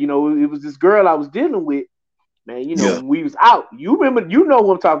go there. It was this girl I was dealing with, man. Yeah. When we was out, you remember,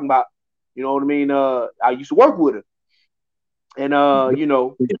 who I'm talking about. You know what I mean? I used to work with her, and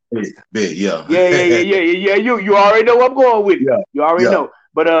Big, yeah. yeah, yeah, yeah, yeah, yeah, yeah. You already know where I'm going with it. Yeah. You already Yeah. know.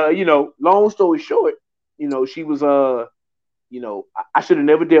 But long story short, she was I should have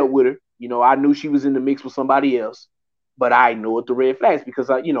never dealt with her. I knew she was in the mix with somebody else, but I ignored the red flags because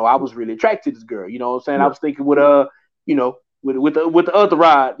I was really attracted to this girl. You know what I'm saying? I Yeah. was thinking you know, with the other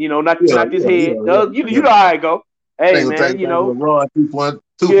rod, Yeah. not this Yeah. head. Yeah. Yeah. You know how I go. Hey Single man, tank thing with Ron 2.0.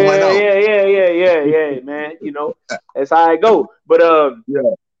 yeah, yeah, yeah, yeah, yeah, yeah, man. That's how I go. But Yeah.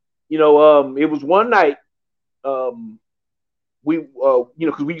 it was one night. Um, we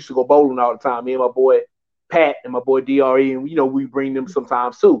because we used to go bowling all the time. Me and my boy Pat and my boy Dre, and we bring them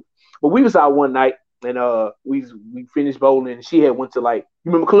sometimes too. But we was out one night and we finished bowling. And she had went to, like,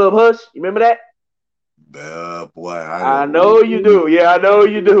 you remember Club Hush? You remember that? Boy, I I know. know you do. Yeah, I know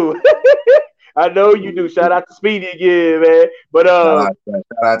you do. I know you do. Shout out to Speedy again, man. But Shout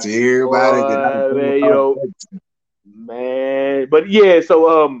out to everybody that I boy, can man, talk. man. But yeah,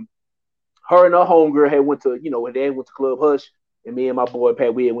 so her and her homegirl had went to, and they went to Club Hush, and me and my boy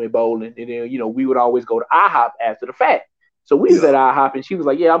Pat, we had went bowling, and then we would always go to IHOP after the fact. So we was Yeah. at IHOP, and she was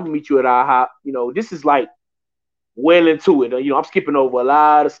like, "Yeah, I'm gonna meet you at IHOP." This is like well into it. I'm skipping over a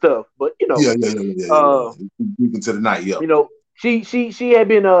lot of stuff, but Yeah. Yeah. Yeah. Yeah. Yeah. uh, Yeah. Deep into the night. Yeah. she had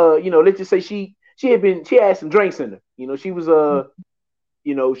been let's just say she had some drinks in her. She was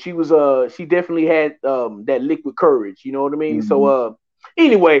she definitely had that liquid courage. You know what I mean? So Mm-hmm.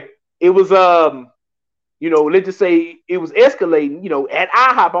 anyway, it was let's just say it was escalating, at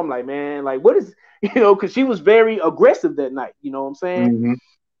IHOP. I'm like, man, like, what is, because she was very aggressive that night, you know what I'm saying? Mm-hmm.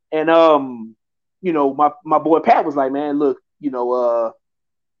 And, my boy Pat was like, man, look,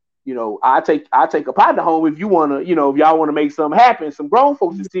 I take a partner home if you want to, if y'all want to make something happen, some grown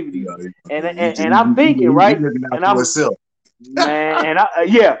folks activities. Yeah. And, Yeah. and, and I'm thinking, He right? looking out And for I'm, himself. man, and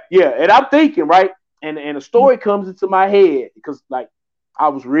yeah. And I'm thinking, right? And a story comes into my head because, like, I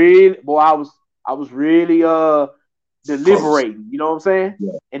was really Close. deliberating. You know what I'm saying?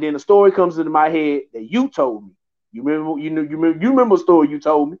 Yeah. And then the story comes into my head that you told me. You remember a story you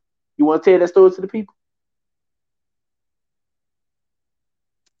told me. You want to tell that story to the people?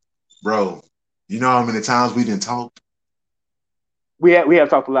 Bro, you know how many times we didn't talk? We have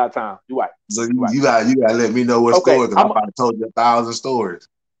talked a lot of times. You're right. So You're right. you gotta let me know what Okay. story because I probably told you 1,000 stories.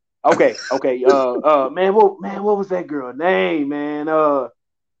 Okay. Man, what was that girl name, man?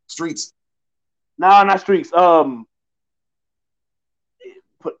 Streets. Nah, not Streaks.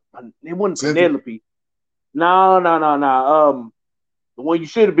 It wasn't Cynthia? Penelope. No, no, no, no. The one you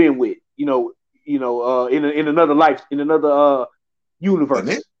should have been with. In another life, in another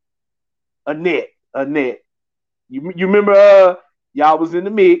Annette? universe. Annette, Annette. You remember? Y'all was in the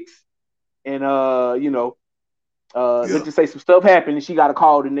mix, and let's Yeah. just say some stuff happened, and she got a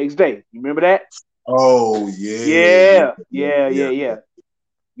call the next day. You remember that? Oh yeah, yeah, Yeah, yeah, yeah, yeah, yeah, yeah,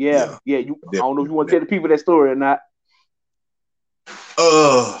 yeah, yeah. yeah. I don't know if you want to Definitely. tell the people that story or not.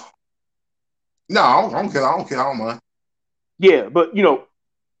 Uh, no, I don't care. I don't care. I don't mind. Yeah, but you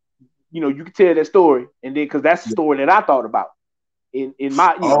can tell that story, and then because that's the Yeah. story that I thought about in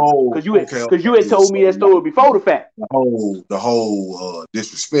my, Oh, because you had okay, because you had okay. told So me that story before the fact. the whole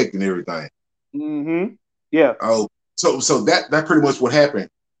disrespect and everything. Mm-hmm. Yeah. Oh, so that pretty much what happened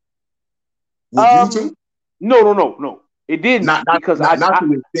with you Um. two. No, no, no, no. It didn't Not not because not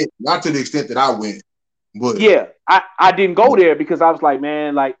not to the extent that I went, but yeah, I didn't go there because I was like,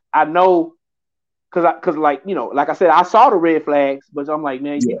 man, like I know because like like I said, I saw the red flags, but I'm like,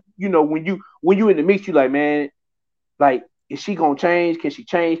 man, yeah, when you in the mix, you like, man, like, is she gonna change? Can she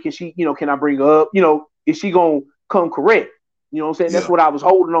change? Can she, can I bring her up? Is she gonna come correct? You know what I'm saying? That's yeah. what I was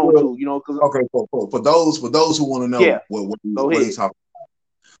holding on Well, to, because okay, for those who want to know yeah, go what ahead. he's talking.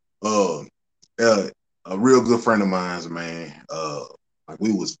 Uh, uh, a real good friend of mine's, man.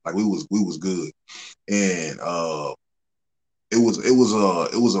 We was good, and it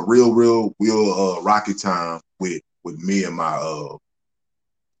was a real rocky time with me and my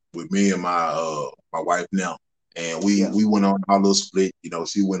wife now, and we Yeah, we went on our little split.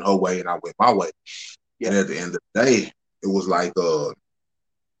 She went her way and I went my way, and yeah, at the end of the day, it was like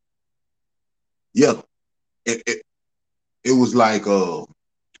yeah, it it, it was like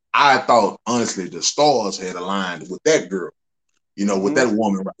I thought honestly the stars had aligned with that girl, with mm-hmm, that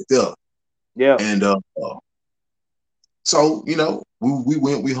woman right there. yeah, And so,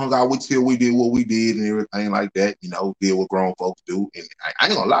 we hung out with till we did what we did and everything like that, did what grown folks do. And I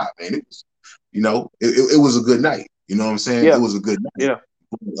ain't gonna lie, man, it was a good night. You know what I'm saying? It yeah, was a good night. yeah,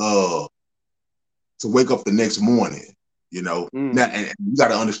 To wake up the next morning, now, mm, and you got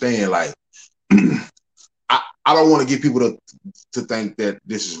to understand, like, I don't want to get people to think that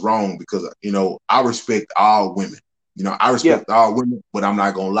this is wrong because, I respect all women. I yeah, respect all women, but I'm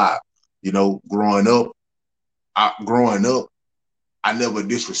not gonna lie. Growing up, I never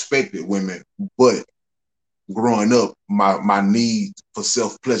disrespected women, but growing up, my need for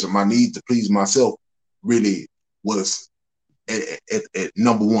self pleasure, my need to please myself, really was at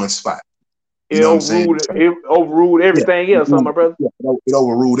number one spot. You it know what I'm saying? overruled So, it overruled yeah, everything else, huh, my brother? it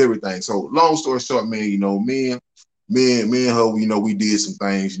overruled everything. So long story short, man, me and her, we did some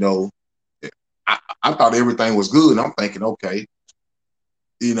things. I thought everything was good, and I'm thinking, okay,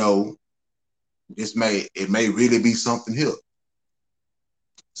 you know, it may really be something here.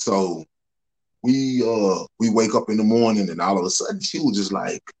 So we wake up in the morning, and all of a sudden she was just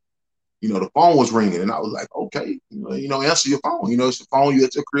like, the phone was ringing, and I was like, okay, answer your phone. It's your phone, you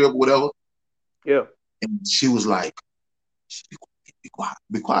at your crib, whatever. Yeah, And she was like, be quiet,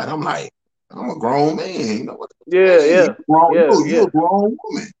 be quiet. I'm like, I'm a grown man. What you yeah, mean? yeah, yeah, You yeah. a grown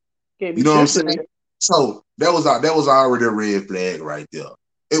woman. Can't be You know what I'm shushing me. saying? So that was already a red flag right there.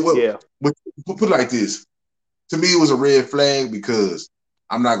 It was, Yeah, but put it like this. To me, it was a red flag because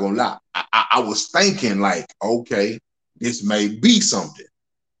I'm not gonna lie. I was thinking like, okay, this may be something.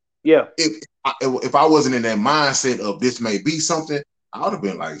 yeah, If I wasn't in that mindset of this may be something, I would have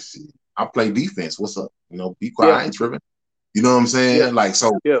been like, see, I play defense. What's up? Be quiet. yeah, I ain't tripping. You know what I'm yeah, saying? Like,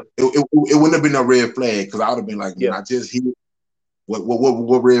 so yeah, it wouldn't have been a red flag because I would have been like, man, yeah, I just hit.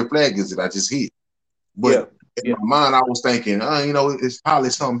 What red flag is it? I just hit. yeah, But in yeah, my mind, I was thinking, it's probably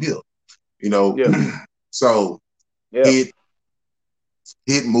something here. You know, yeah, so yeah,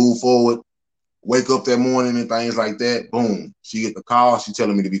 hit, move forward, wake up that morning and things like that. Boom, she get the call. She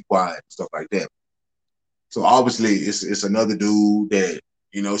telling me to be quiet and stuff like that. So obviously, it's another dude that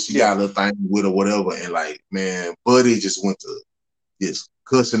she yeah, got a little thing with or whatever, and like, man, buddy just went to this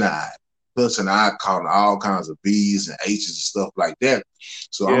cussing I calling all kinds of B's and H's and stuff like that.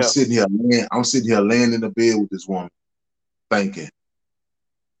 So I'm yeah, sitting here, laying in the bed with this woman, thinking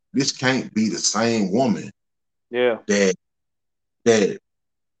this can't be the same woman yeah, that that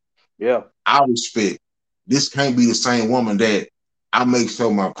yeah, I respect. This can't be the same woman that I make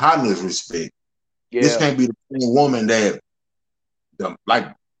sure my partners respect. This yeah, can't be the same woman that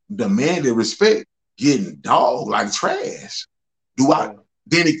like the man that respect getting dog like trash. Do I? yeah,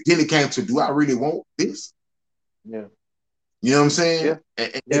 Then it came to, do I really want this? yeah, You know what I'm saying? yeah,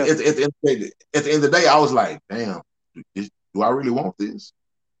 At yeah, the end of the day, I was like, damn, do I really want this?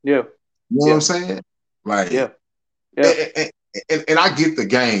 yeah, You know what I'm yeah, saying? Like, yeah, yeah, and I get the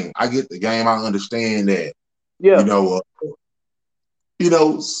game. I get the game. I understand that. Yeah. You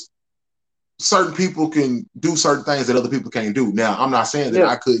know, certain people can do certain things that other people can't do. Now, I'm not saying that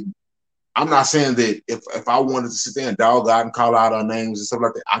I couldn't. I'm not saying that if I wanted to sit there and dog out and call out our names and stuff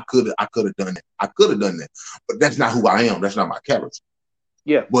like that, I could have done that. I could have done that. But that's not who I am. That's not my character.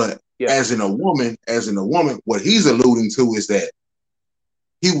 Yeah. But as in a woman, what he's alluding to is that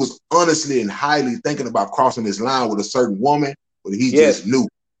he was honestly and highly thinking about crossing this line with a certain woman, but he just knew.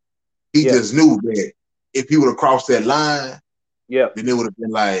 He just knew that if he would have crossed that line, then it would have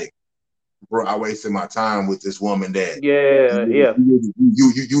been like, bro, I wasted my time with this woman that you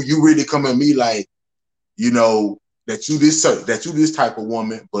really come at me like, you know, that you this type of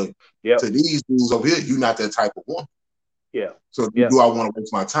woman, but to these dudes over here, you're not that type of woman. Yeah. So do I want to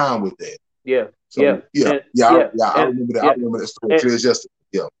waste my time with that? Yeah. So, I remember that. I remember that story clear as yesterday.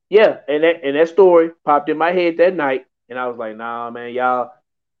 Yeah. Yeah, and that story popped in my head that night, and I was like, nah, man, y'all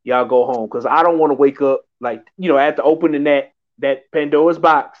go home, because I don't want to wake up like, you know, after opening that Pandora's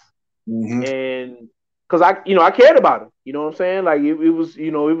box, and because I cared about her, you know what I'm saying? Like it was,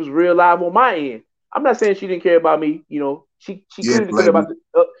 you know, it was real live on my end. I'm not saying she didn't care about me, you know. She clearly cared about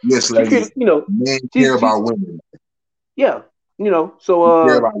lady. You know, men care about women. Yeah, you know, so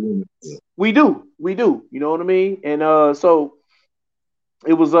care about women. we do, you know what I mean? And so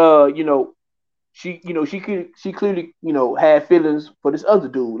it was you know, she clearly, you know, had feelings for this other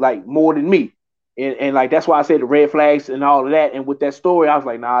dude, like more than me. And like that's why I said the red flags and all of that. And with that story, I was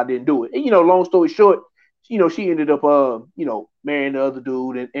like, nah, I didn't do it. And, you know, long story short, you know, she ended up you know, marrying the other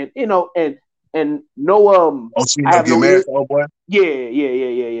dude, and you know, and no she ended up getting married to old boy?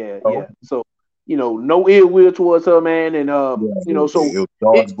 Yeah. So, you know, no ill will towards her, man, and you know, so it was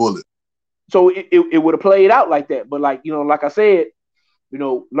dodge bullet. So it would have played out like that. But like, you know, like I said, you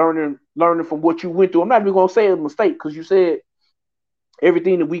know, learning from what you went through. I'm not even gonna say it's a mistake, because you said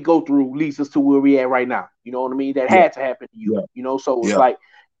everything that we go through leads us to where we at right now. You know what I mean? That had to happen to you. You know, so it's like,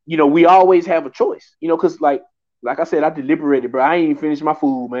 you know, we always have a choice. You know, because like I said, I deliberated, bro. I ain't even finished my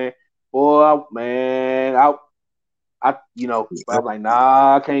food, man. Boy, man, I you know, I was like,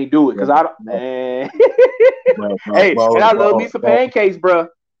 nah, I can't do it, because I don't, man. Hey, and I love me some pancakes, bro.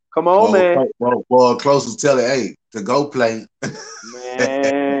 Come on, man. Well, close to tell it, hey, to go play.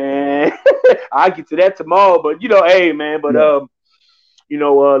 Man, I'll get to that tomorrow, but you know, hey, man, but you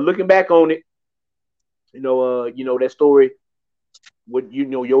know, looking back on it, you know, that story, what, you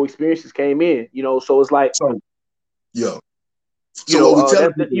know, your experiences came in, you know, so it's like, so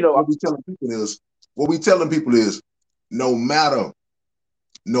what we telling people is, no matter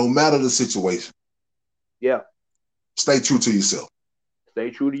the situation, stay true to yourself. Stay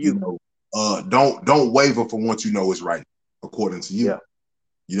true to you. You know, don't waver from what you know is right according to you.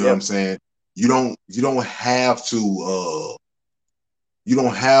 You know what I'm saying? You don't have to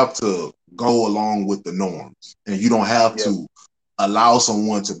go along with the norms, and you don't have to allow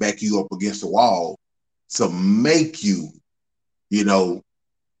someone to back you up against the wall to make you, you know,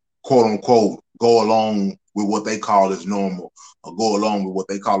 quote unquote, go along with what they call as normal, or go along with what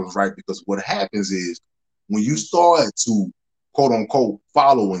they call as right. Because what happens is, when you start to, quote unquote,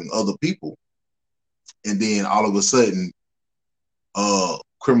 following other people, and then all of a sudden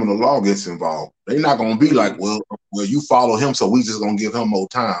criminal law gets involved, they're not gonna be like, well, you follow him, so we just gonna give him more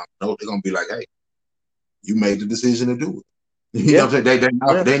time. No, they're gonna be like, hey, you made the decision to do it. You know what I'm saying?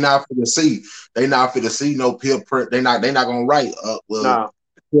 They not for to see. They not for to see no peer pressure. They not gonna write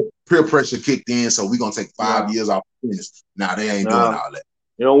peer pressure kicked in, so we're gonna take 5 years off the finish. Nah, they ain't doing all that.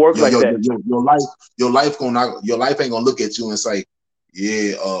 It don't work like that. Your life ain't gonna look at you and say,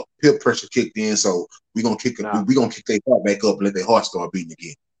 peer pressure kicked in, so we're gonna kick their heart back up and let their heart start beating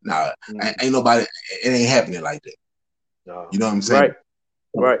again. Nah, ain't nobody. It ain't happening like that. No. You know what I'm saying?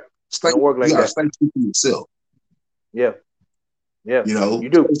 Right. Don't work like that. Stay true to yourself. Yeah. You know, you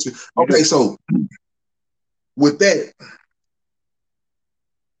do. Okay, so with that,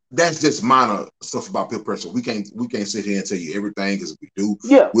 that's just minor stuff about peer pressure. We can't sit here and tell you everything, because if we do,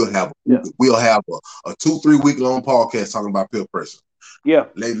 we'll have a 2-3 week long podcast talking about peer pressure. Yeah.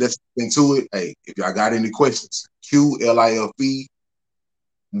 Let's get into it. Hey, if y'all got any questions, QLIFE,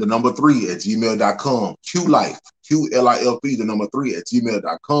 the number 3 at gmail.com. QLife, QLIFE, the number 3 at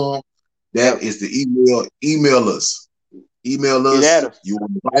gmail.com. That is the email. Email us. Email us. You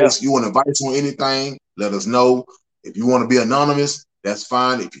want advice on anything, let us know. If you want to be anonymous, that's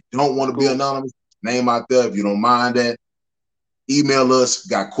fine. If you don't want to be anonymous, name out there. If you don't mind that, email us.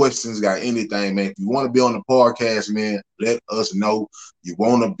 Got questions, got anything, man. If you want to be on the podcast, man, let us know. You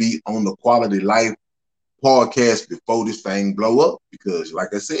want to be on the Quality Life podcast before this thing blow up, because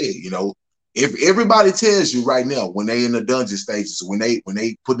like I said, you know, If everybody tells you right now when they in the dungeon stages, when they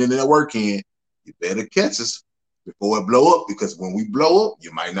putting in their work in, you better catch us before it blow up, because when we blow up,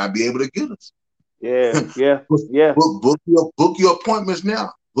 you might not be able to get us. Yeah, yeah, yeah, book your appointments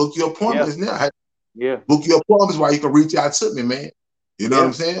now. Book your yeah, appointments now. yeah, Book your appointments while you can reach out to me, man. You know what I'm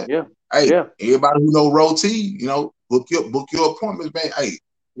yeah, saying? yeah, Hey, yeah, everybody who know Roti, you know, book your appointments, man. Hey,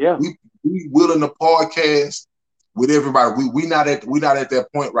 yeah, we willing to podcast with everybody. We not at that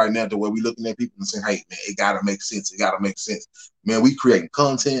point right now to where we looking at people and saying, hey, man, it gotta make sense. It gotta make sense. Man, we creating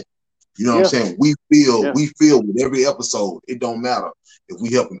content. You know what I'm yeah, saying? We feel with every episode. It don't matter if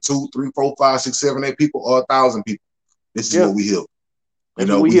we helping 2, 3, 4, 5, 6, 7, 8 people or 1,000 people. This is yeah. what we help. You That's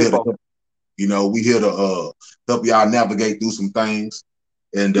know, what we we here here to for. help. You know, we here to help y'all navigate through some things.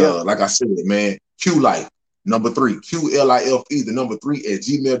 And Yeah, like I said, man, Q Life, number 3, QLIFE, the number 3 at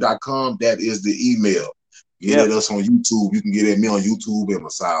gmail.com. That is the email. Get yeah. at us on YouTube. You can get at me on YouTube and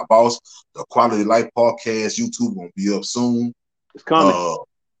Messiah Boss. The Quality Life Podcast YouTube gonna be up soon. It's coming.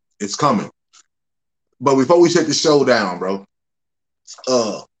 It's coming. But before we shut the show down, bro,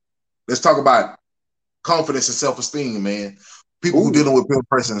 let's talk about confidence and self-esteem, man. People who Ooh, dealing with peer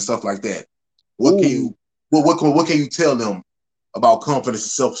pressure and stuff like that. What can ooh. you what can you tell them about confidence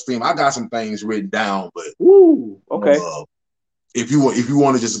and self-esteem? I got some things written down, but Ooh. Okay. if you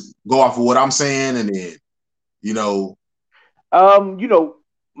want to just go off of what I'm saying, and then you know, You know,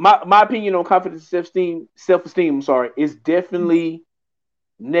 my opinion on confidence, self esteem. I'm sorry, is definitely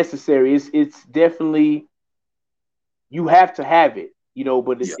necessary. It's definitely you have to have it. You know,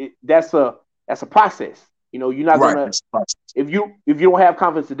 but yeah, that's a process. You know, you're not right, gonna if you don't have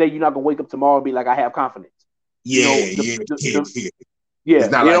confidence today, you're not gonna wake up tomorrow and be like, I have confidence. You yeah, know, yeah, yeah, yeah. It's yeah,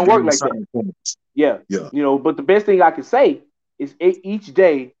 not it like don't work getting like that. certain points. Yeah, Yeah, you know, but the best thing I can say is each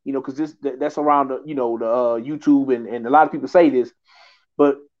day, you know, because that's around the YouTube and a lot of people say this,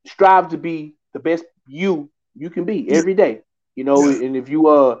 but strive to be the best you can be yeah, every day. You know, yeah, and if you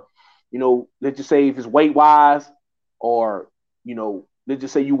let's just say if it's weight wise, or let's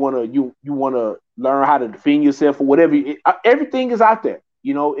just say you wanna learn how to defend yourself or whatever. Everything is out there,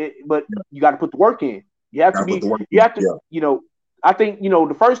 but yeah. you got to put the work in. You have to Gotta put be. the work You in. have to. Yeah, I think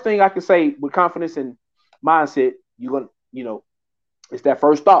the first thing I can say with confidence and mindset, you're gonna it's that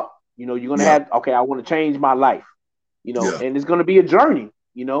first thought. You're gonna yeah, have, okay, I want to change my life. yeah, And it's gonna be a journey.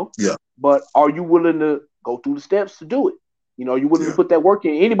 yeah, But are you willing to go through the steps to do it? Are you willing to yeah, put that work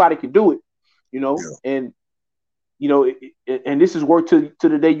in? Anybody can do it. yeah, And and this is work to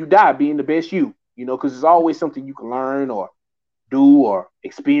the day you die, being the best you. Because there's always something you can learn or do or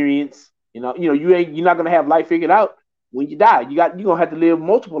experience. You're not gonna have life figured out when you die. You're gonna have to live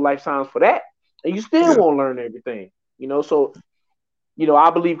multiple lifetimes for that, and you still yeah, won't learn everything. So I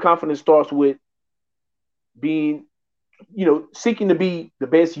believe confidence starts with being, seeking to be the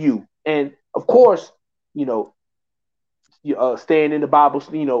best you, and of course, you know, staying in the Bible,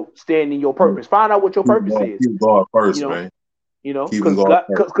 staying in your yeah. purpose. Find out what your purpose is. Keep God You first, know, man. Keeping because God God,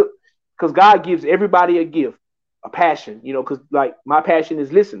 first. because God gives everybody a gift, a passion. Because like my passion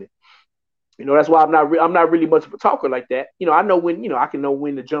is listening. That's why I'm not really much of a talker like that. I know when I can know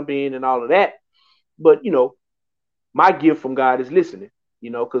when to jump in and all of that, but my gift from God is listening.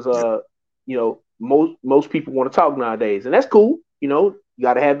 Because Yeah, most people want to talk nowadays, and that's cool. You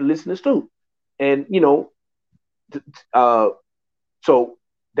got to have the listeners too, and uh, so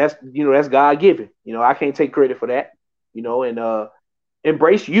that's God given. I can't take credit for that. And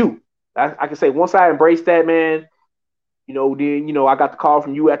embrace you. I can say once I embrace that, man, then I got the call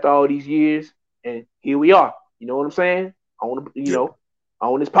from you after all these years, and here we are. You know what I'm saying? On yeah,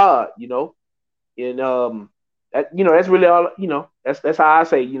 on this pod, and that's really all. That's how I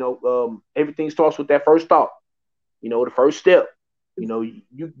say. Everything starts with that first thought. The first step.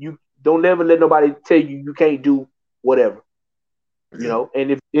 You don't never let nobody tell you can't do whatever. yeah,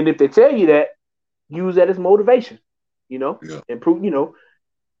 And if they tell you that, use that as motivation. yeah, And prove.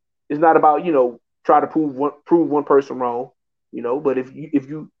 It's not about try to prove one person wrong. But if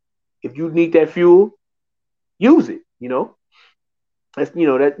you need that fuel, use it.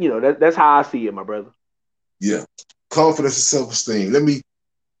 That's how I see it, my brother. yeah. Confidence and self-esteem. Let me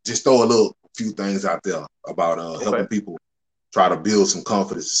just throw a little few things out there about Okay. helping people try to build some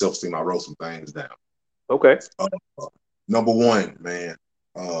confidence and self-esteem. I wrote some things down. Okay. Uh, Number one, man,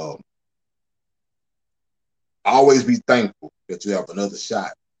 uh, always be thankful that you have another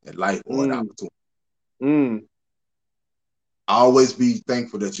shot at life or an Mm. opportunity. Mm. Always be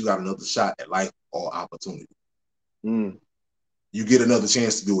thankful that you got another shot at life or opportunity. Mm. You get another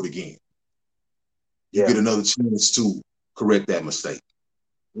chance to do it again. You Yeah. get another chance to correct that mistake.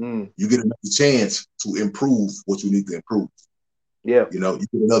 Mm. You get another chance to improve what you need to improve. Yeah. You know, you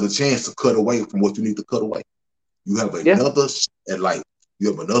get another chance to cut away from what you need to cut away. You have Yeah. another at life. You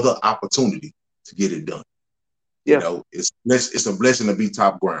have another opportunity to get it done. You Yeah. know, it's a blessing to be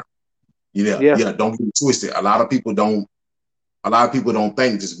top ground. You know, Yeah. yeah, don't get it twisted. A lot of people don't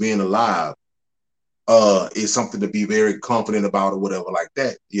think just being alive is something to be very confident about or whatever like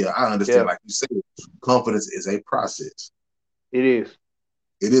that. Yeah, I understand. Yeah. Like you said, confidence is a process. It is.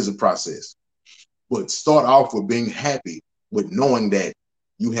 It is a process. But start off with being happy with knowing that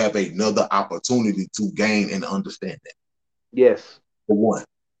you have another opportunity to gain and understand that. Yes. For one.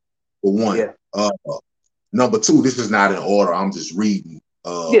 For one. Yeah. Number two, this is not in order. I'm just reading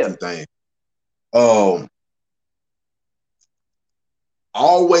a Yeah. few things. Um,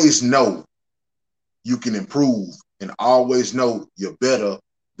 always know you can improve and always know you're better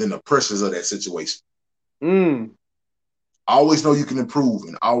than the pressures of that situation. Mm. Always know you can improve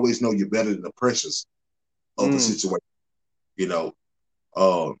and always know you're better than the pressures of a Mm. situation. You know,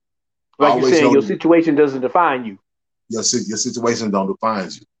 um, Like you're always saying, know your that situation doesn't define you. your situation don't define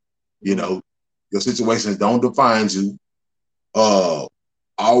you. You Mm. know, your situations don't define you. Uh,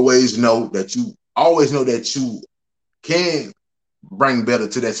 always know that you can bring better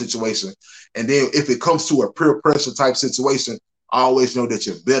to that situation. And then if it comes to a peer pressure type situation, always know that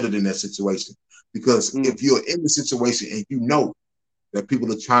you're better than that situation. Because Mm. if you're in the situation and you know that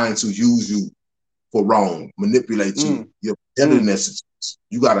people are trying to use you for wrong, manipulate you, Mm. you're better than Mm. that situation.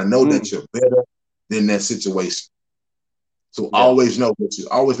 You got to know that Mm. you're better than that situation. So Yeah. always know that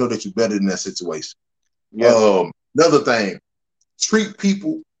you're better than that situation. Yeah. Another thing, treat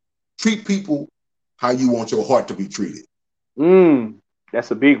people treat people how you want your heart to be treated. Mm.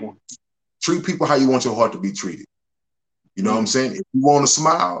 That's a big one. Treat people how you want your heart to be treated. You know what I'm Mm. saying? If you want to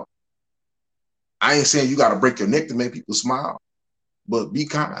smile, I ain't saying you got to break your neck to make people smile, but be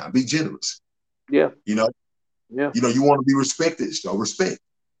kind, be generous. Yeah. You know, Yeah. you want to be respected, show respect.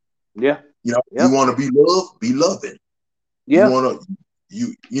 Yeah. You know, you Yep. want to be loved, be loving. You Yeah. want to,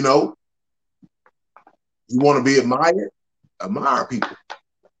 you know, you want to be admired, admire people.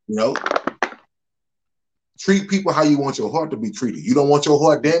 You know, treat people how you want your heart to be treated. You don't want your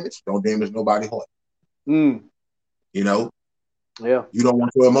heart damaged, don't damage nobody's heart. Mm. You know, Yeah. you don't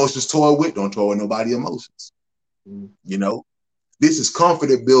want your emotions toyed with, don't toy with nobody's emotions. Mm. You know, this is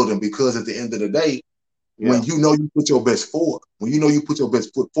confident building because at the end of the day, Yeah. when you know you put your best forward, when you know you put your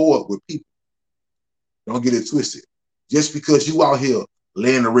best foot forward with people, don't get it twisted. Just because you out here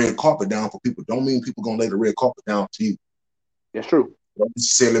laying the red carpet down for people, don't mean people gonna lay the red carpet down to you. That's true. Don't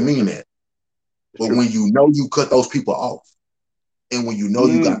necessarily mean that. That's But true. when you know you cut those people off, and when you know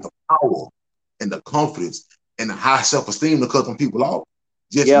you got Mm. the power and the confidence and the high self-esteem to cut them people off,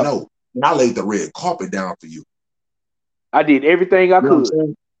 just Yeah. know I laid the red carpet down for you. I did everything I You know what I'm could.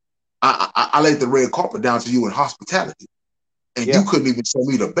 saying? I laid the red carpet down to you in hospitality, and you Yeah. couldn't even show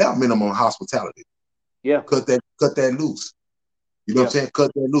me the bare minimum hospitality. Yeah. Cut that loose. You know what I'm Yeah. saying?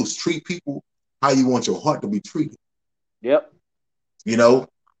 Cut that loose. Treat people how you want your heart to be treated. Yep. You know.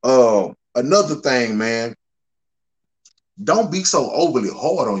 Another thing, man, don't be so overly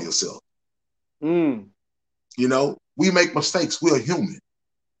hard on yourself. Mm. You know, we make mistakes. We're human.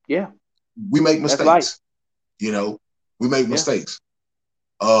 Yeah. We make That's life. mistakes. You know, we make Yeah. mistakes.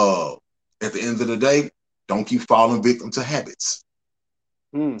 Uh, at the end of the day, don't keep falling victim to habits.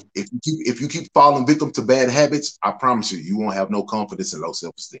 Mm. If you keep falling victim to bad habits, I promise you, you won't have no confidence and low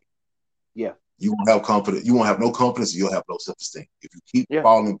self-esteem. Yeah. You won't have confidence. You won't have no confidence. You'll have low self-esteem if you keep Yeah.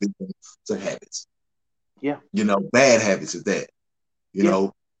 falling victim to habits. Yeah. You know, bad habits at that. You Yeah.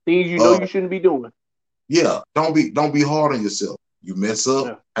 know, Things you know uh, you shouldn't be doing. yeah. Don't be hard on yourself. You mess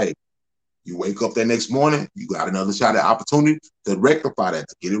up. Yeah. Hey, you wake up that next morning. You got another shot at opportunity to rectify that,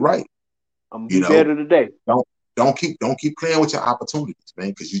 to get it right. I'm gonna You be know, better today. don't keep playing with your opportunities, man,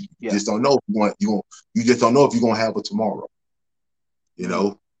 because you Yeah. just don't know if you just don't know if you're gonna have it tomorrow. You Mm.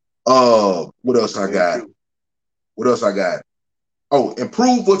 know. What else I Very got? true. What else I got? Oh,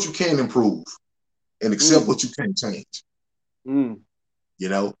 improve what you can improve and accept Mm. what you can't change. Mm. You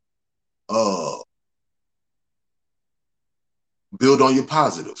know, uh, build on your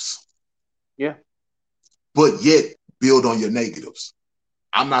positives, Yeah. but yet build on your negatives.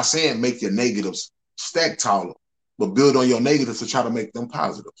 I'm not saying make your negatives stack taller, but build on your negatives to try to make them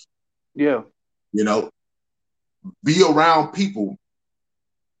positives. Yeah. You know, be around people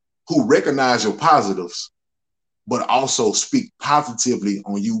who recognize your positives, but also speak positively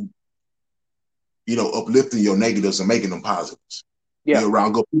on you, uplifting your negatives and making them positives. Be Yeah.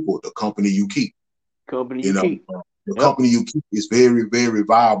 around good people, the company you keep. Company You you know, keep. the Yep. company you keep is very, very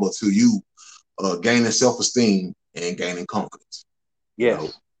viable to you, gaining self-esteem and gaining confidence. You know,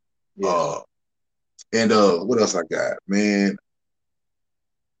 Yes. Yes. uh, and what else I got, man?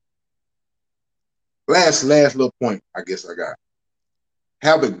 last little point I guess I got.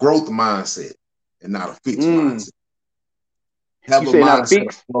 Have a growth mindset and not a fixed mindset. Have a mindset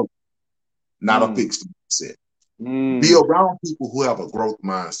of growth, not a fixed mindset. Be around people who have a growth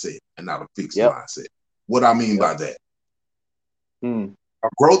mindset and not a fixed mindset. What I mean by that. A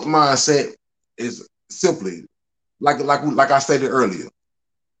growth mindset is simply like I stated earlier.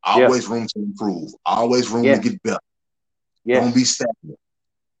 Always room to improve. Always room to get better. Don't be stagnant.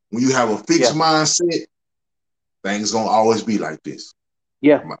 When you have a fixed mindset, things gonna always be like this.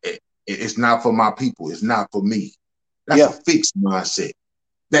 It's not for my people. It's not for me. That's a fixed mindset.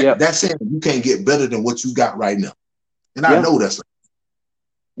 That's saying you can't get better than what you got right now. And I know that's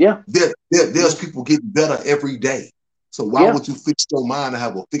there's people getting better every day. So why would you fix your mind and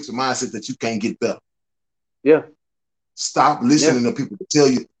have a fixed mindset that you can't get better? Stop listening to people to tell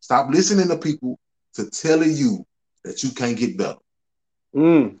you. Stop listening to people to telling you that you can't get better.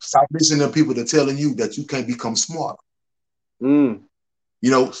 Stop listening to people to telling you that you can't become smarter.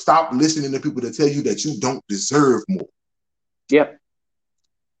 Stop listening to people to tell you that you don't deserve more.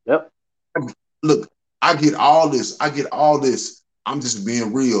 Look, I get all this. I'm just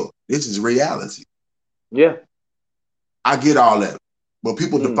being real. This is reality. I get all that. But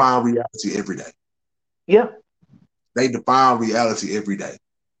people define reality every day. They define reality every day.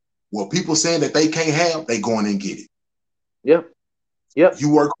 Well, people saying that they can't have, they going and get it. You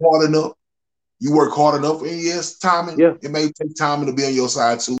work hard enough. And yes, timing. It may take time to be on your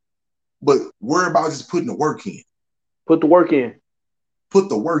side too. But worry about just putting the work in. Put the work in.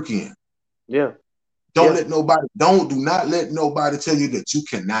 Don't let nobody, do not let nobody tell you that you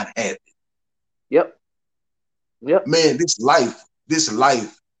cannot have it. Man, this life is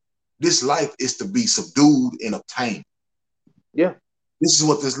to be subdued and obtained. This is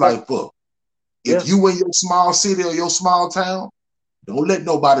what this life for. If you in your small city or your small town, don't let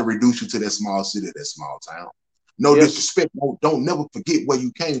nobody reduce you to that small city or that small town. No disrespect. Don't never forget where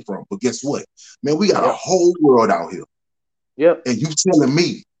you came from. But guess what? Man, we got a whole world out here. And you telling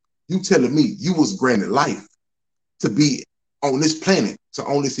me you was granted life to be on this planet to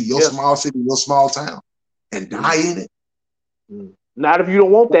only see your small city, your small town, and die in it? Not if you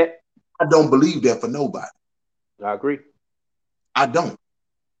don't want that. I don't believe that for nobody. I agree. I don't.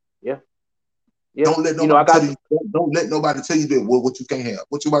 Don't let nobody tell you. Don't let nobody tell you that what you can't have.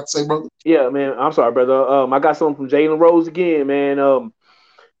 What you about to say, brother? Yeah, man. I'm sorry, brother. I got something from Jalen Rose again, man.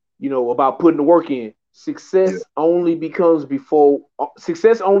 About putting the work in. Success only comes before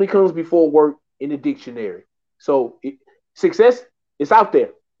work in the dictionary. So success is out there.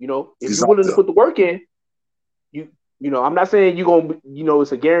 If you're willing to put the work in, I'm not saying you're gonna,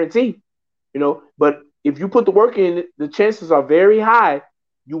 it's a guarantee. But if you put the work in, the chances are very high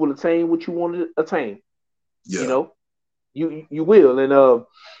you will attain what you want to attain. You will. And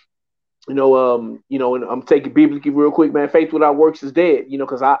and I'm taking biblically real quick, man. Faith without works is dead.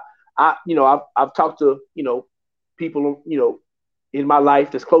 Because I've talked to people in my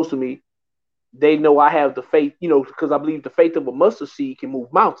life that's close to me. They know I have the faith, because I believe the faith of a mustard seed can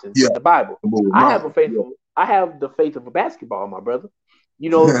move mountains in the Bible. I have the faith of a basketball, my brother.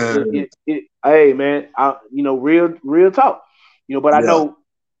 Hey man, real talk. But I know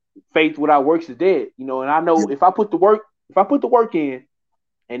faith without works is dead. And I know if I put the work in,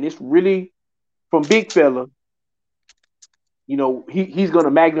 and it's really from Big Fella, he's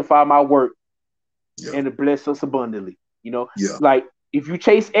gonna magnify my work and to bless us abundantly. Like if you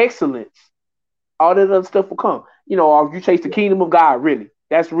chase excellence, all that other stuff will come. Or if you chase the kingdom of God, really,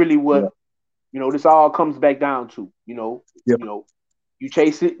 that's really what this all comes back down to. You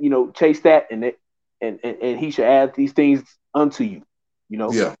chase it, chase that, and he should add these things unto you.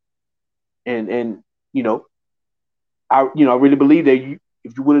 And I really believe that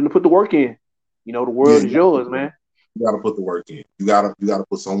if you're willing to put the work in, the world is yours, man. You got to put the work in. You got to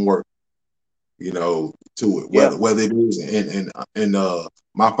put some work, to it. Whether it is, and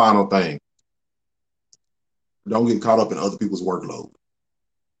my final thing, don't get caught up in other people's workload.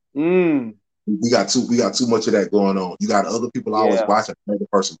 We got too much of that going on. You got other people always watching another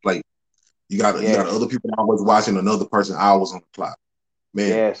person play. You got other people always watching another person hours on the clock.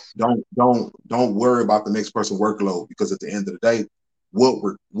 Man, don't worry about the next person's workload, because at the end of the day,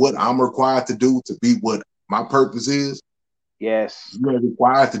 what I'm required to do to be what my purpose is, you ain't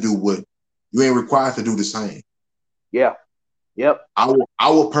required to do the same.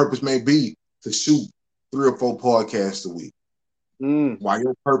 Our purpose may be to shoot 3 or 4 podcasts a week. While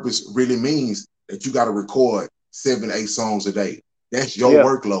your purpose really means that you got to record 7, 8 songs a day. That's your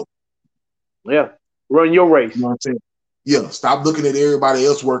workload. Run your race. You know what I'm saying? Stop looking at everybody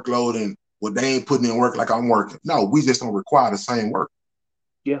else's workload and they ain't putting in work like I'm working. No, we just don't require the same work.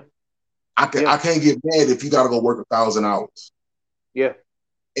 I can't get mad if you got to go work 1,000 hours. Yeah.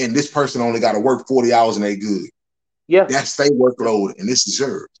 And this person only got to work 40 hours and they good. Yeah. That's their workload, and this is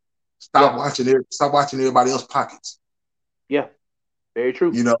yours. Stop watching everybody else's pockets. Yeah. Very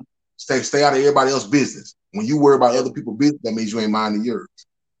true. You know, stay out of everybody else's business. When you worry about other people's business, that means you ain't minding yours.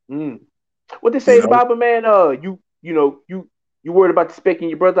 What they say in the Bible, man? You worried about the speck in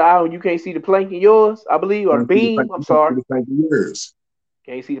your brother's eye and you can't see the plank in yours, I believe, or the beam. I'm sorry.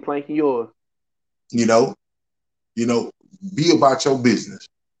 Can't see the plank in yours. You know, be about your business.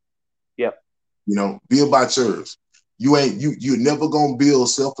 Yep. You know, be about yours. You're never gonna build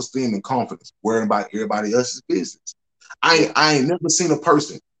self-esteem and confidence worrying about everybody else's business. I ain't never seen a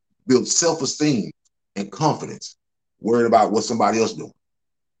person build self-esteem and confidence worried about what somebody else doing.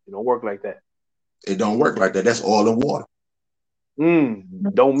 It don't work like that. It don't work like that. That's oil and water.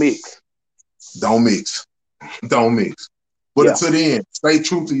 Don't mix. Don't mix. Don't mix. But until the end, stay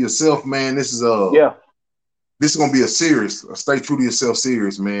true to yourself, man. This is this is gonna be a stay true to yourself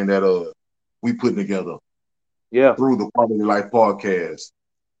series, man, that we putting together. Yeah. Through the Quality Life podcast.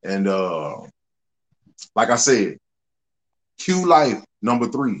 And like I said,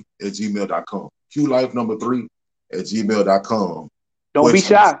 QLife3@gmail.com. QLife3@gmail.com. Don't be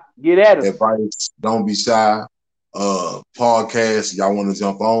shy. Get at us. Advice, don't be shy. Podcast, y'all want to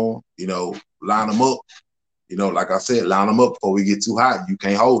jump on, line them up. Like I said, line them up before we get too hot. You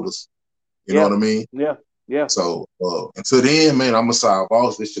can't hold us. You know what I mean? Yeah. Yeah. So until then, man, I'm Masai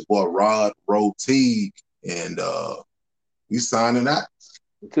Boss. This your boy Rod Roteague. And we signing out.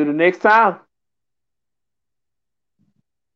 Until the next time.